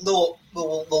 Indeed. On that note,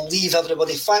 we'll leave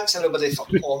everybody. Thanks everybody for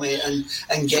commenting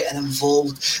and getting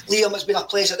involved. Liam, it's been a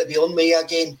pleasure to be on with you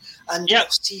again. And we'll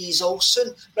see you all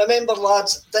soon. Remember,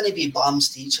 lads, didn't be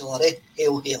bams to each other, eh?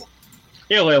 Hail, hail.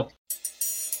 Hail, hail.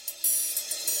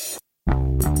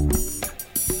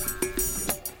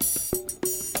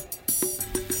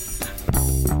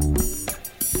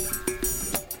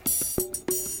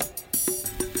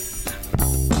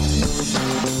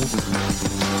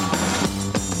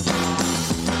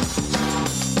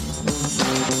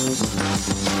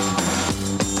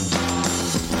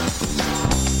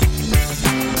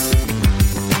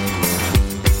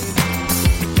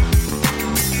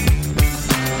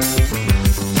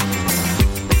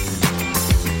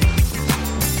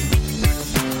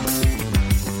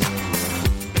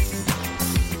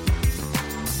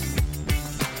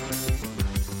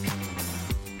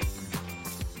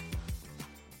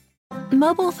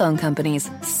 Mobile phone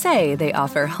companies say they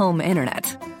offer home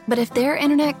internet. But if their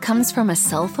internet comes from a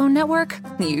cell phone network,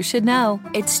 you should know.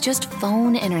 It's just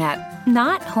phone internet,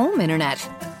 not home internet.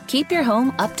 Keep your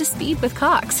home up to speed with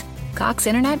Cox. Cox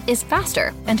internet is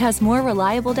faster and has more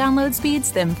reliable download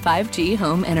speeds than 5G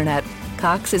home internet.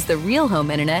 Cox is the real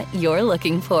home internet you're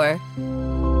looking for.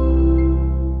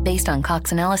 Based on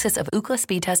Cox analysis of Ookla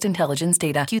speed test intelligence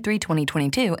data Q3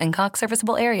 2022 and Cox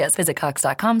serviceable areas, visit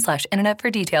cox.com/internet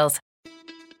for details.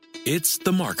 It's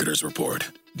the Marketer's Report.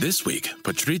 This week,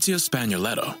 Patrizia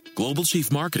Spagnoletto, Global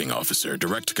Chief Marketing Officer,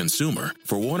 Direct-to-Consumer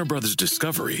for Warner Brothers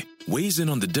Discovery, weighs in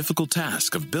on the difficult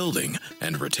task of building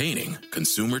and retaining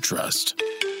consumer trust.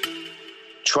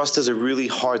 Trust is a really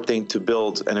hard thing to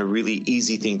build and a really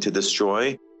easy thing to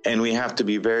destroy, and we have to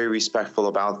be very respectful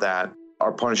about that.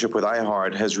 Our partnership with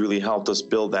iHeart has really helped us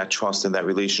build that trust and that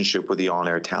relationship with the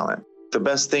on-air talent. The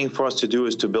best thing for us to do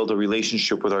is to build a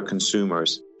relationship with our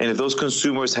consumers. And if those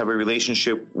consumers have a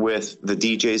relationship with the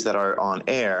DJs that are on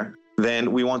air,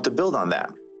 then we want to build on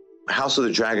that. House of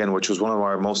the Dragon, which was one of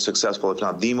our most successful, if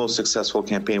not the most successful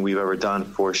campaign we've ever done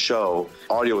for a show,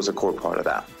 audio was a core part of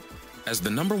that. As the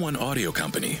 #1 audio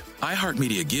company,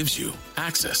 iHeartMedia gives you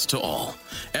access to all.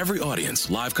 Every audience,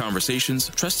 live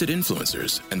conversations, trusted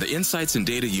influencers, and the insights and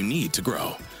data you need to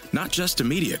grow. Not just a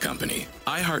media company,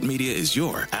 iHeartMedia is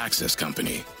your access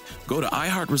company. Go to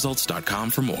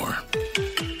iHeartResults.com for more.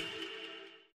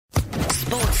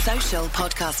 Sports Social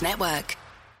Podcast Network.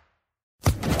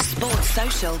 Sports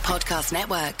Social Podcast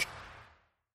Network.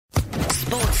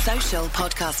 Sports Social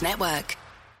Podcast Network.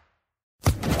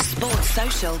 Sports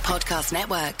Social Podcast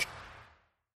Network.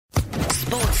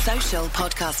 Sports Social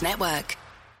Podcast Network.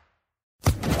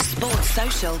 Sports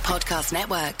Social Podcast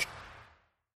Network.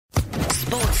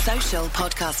 Sports Social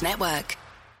Podcast Network.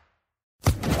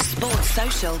 Sports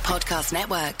Social Podcast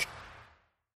Network.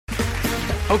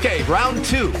 Okay, round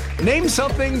 2. Name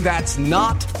something that's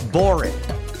not boring.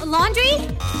 A laundry?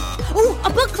 Ooh, a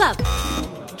book club.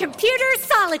 Computer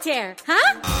solitaire,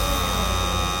 huh?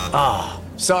 Ah,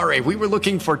 sorry, we were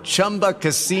looking for Chumba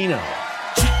Casino.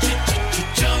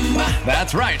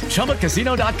 That's right.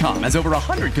 ChumbaCasino.com has over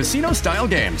 100 casino-style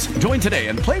games. Join today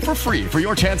and play for free for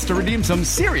your chance to redeem some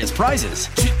serious prizes.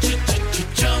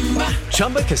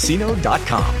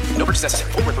 ChumbaCasino.com. No purchase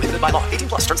necessary. Void where prohibited by law. 18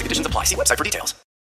 plus. Terms and conditions apply. See website for details.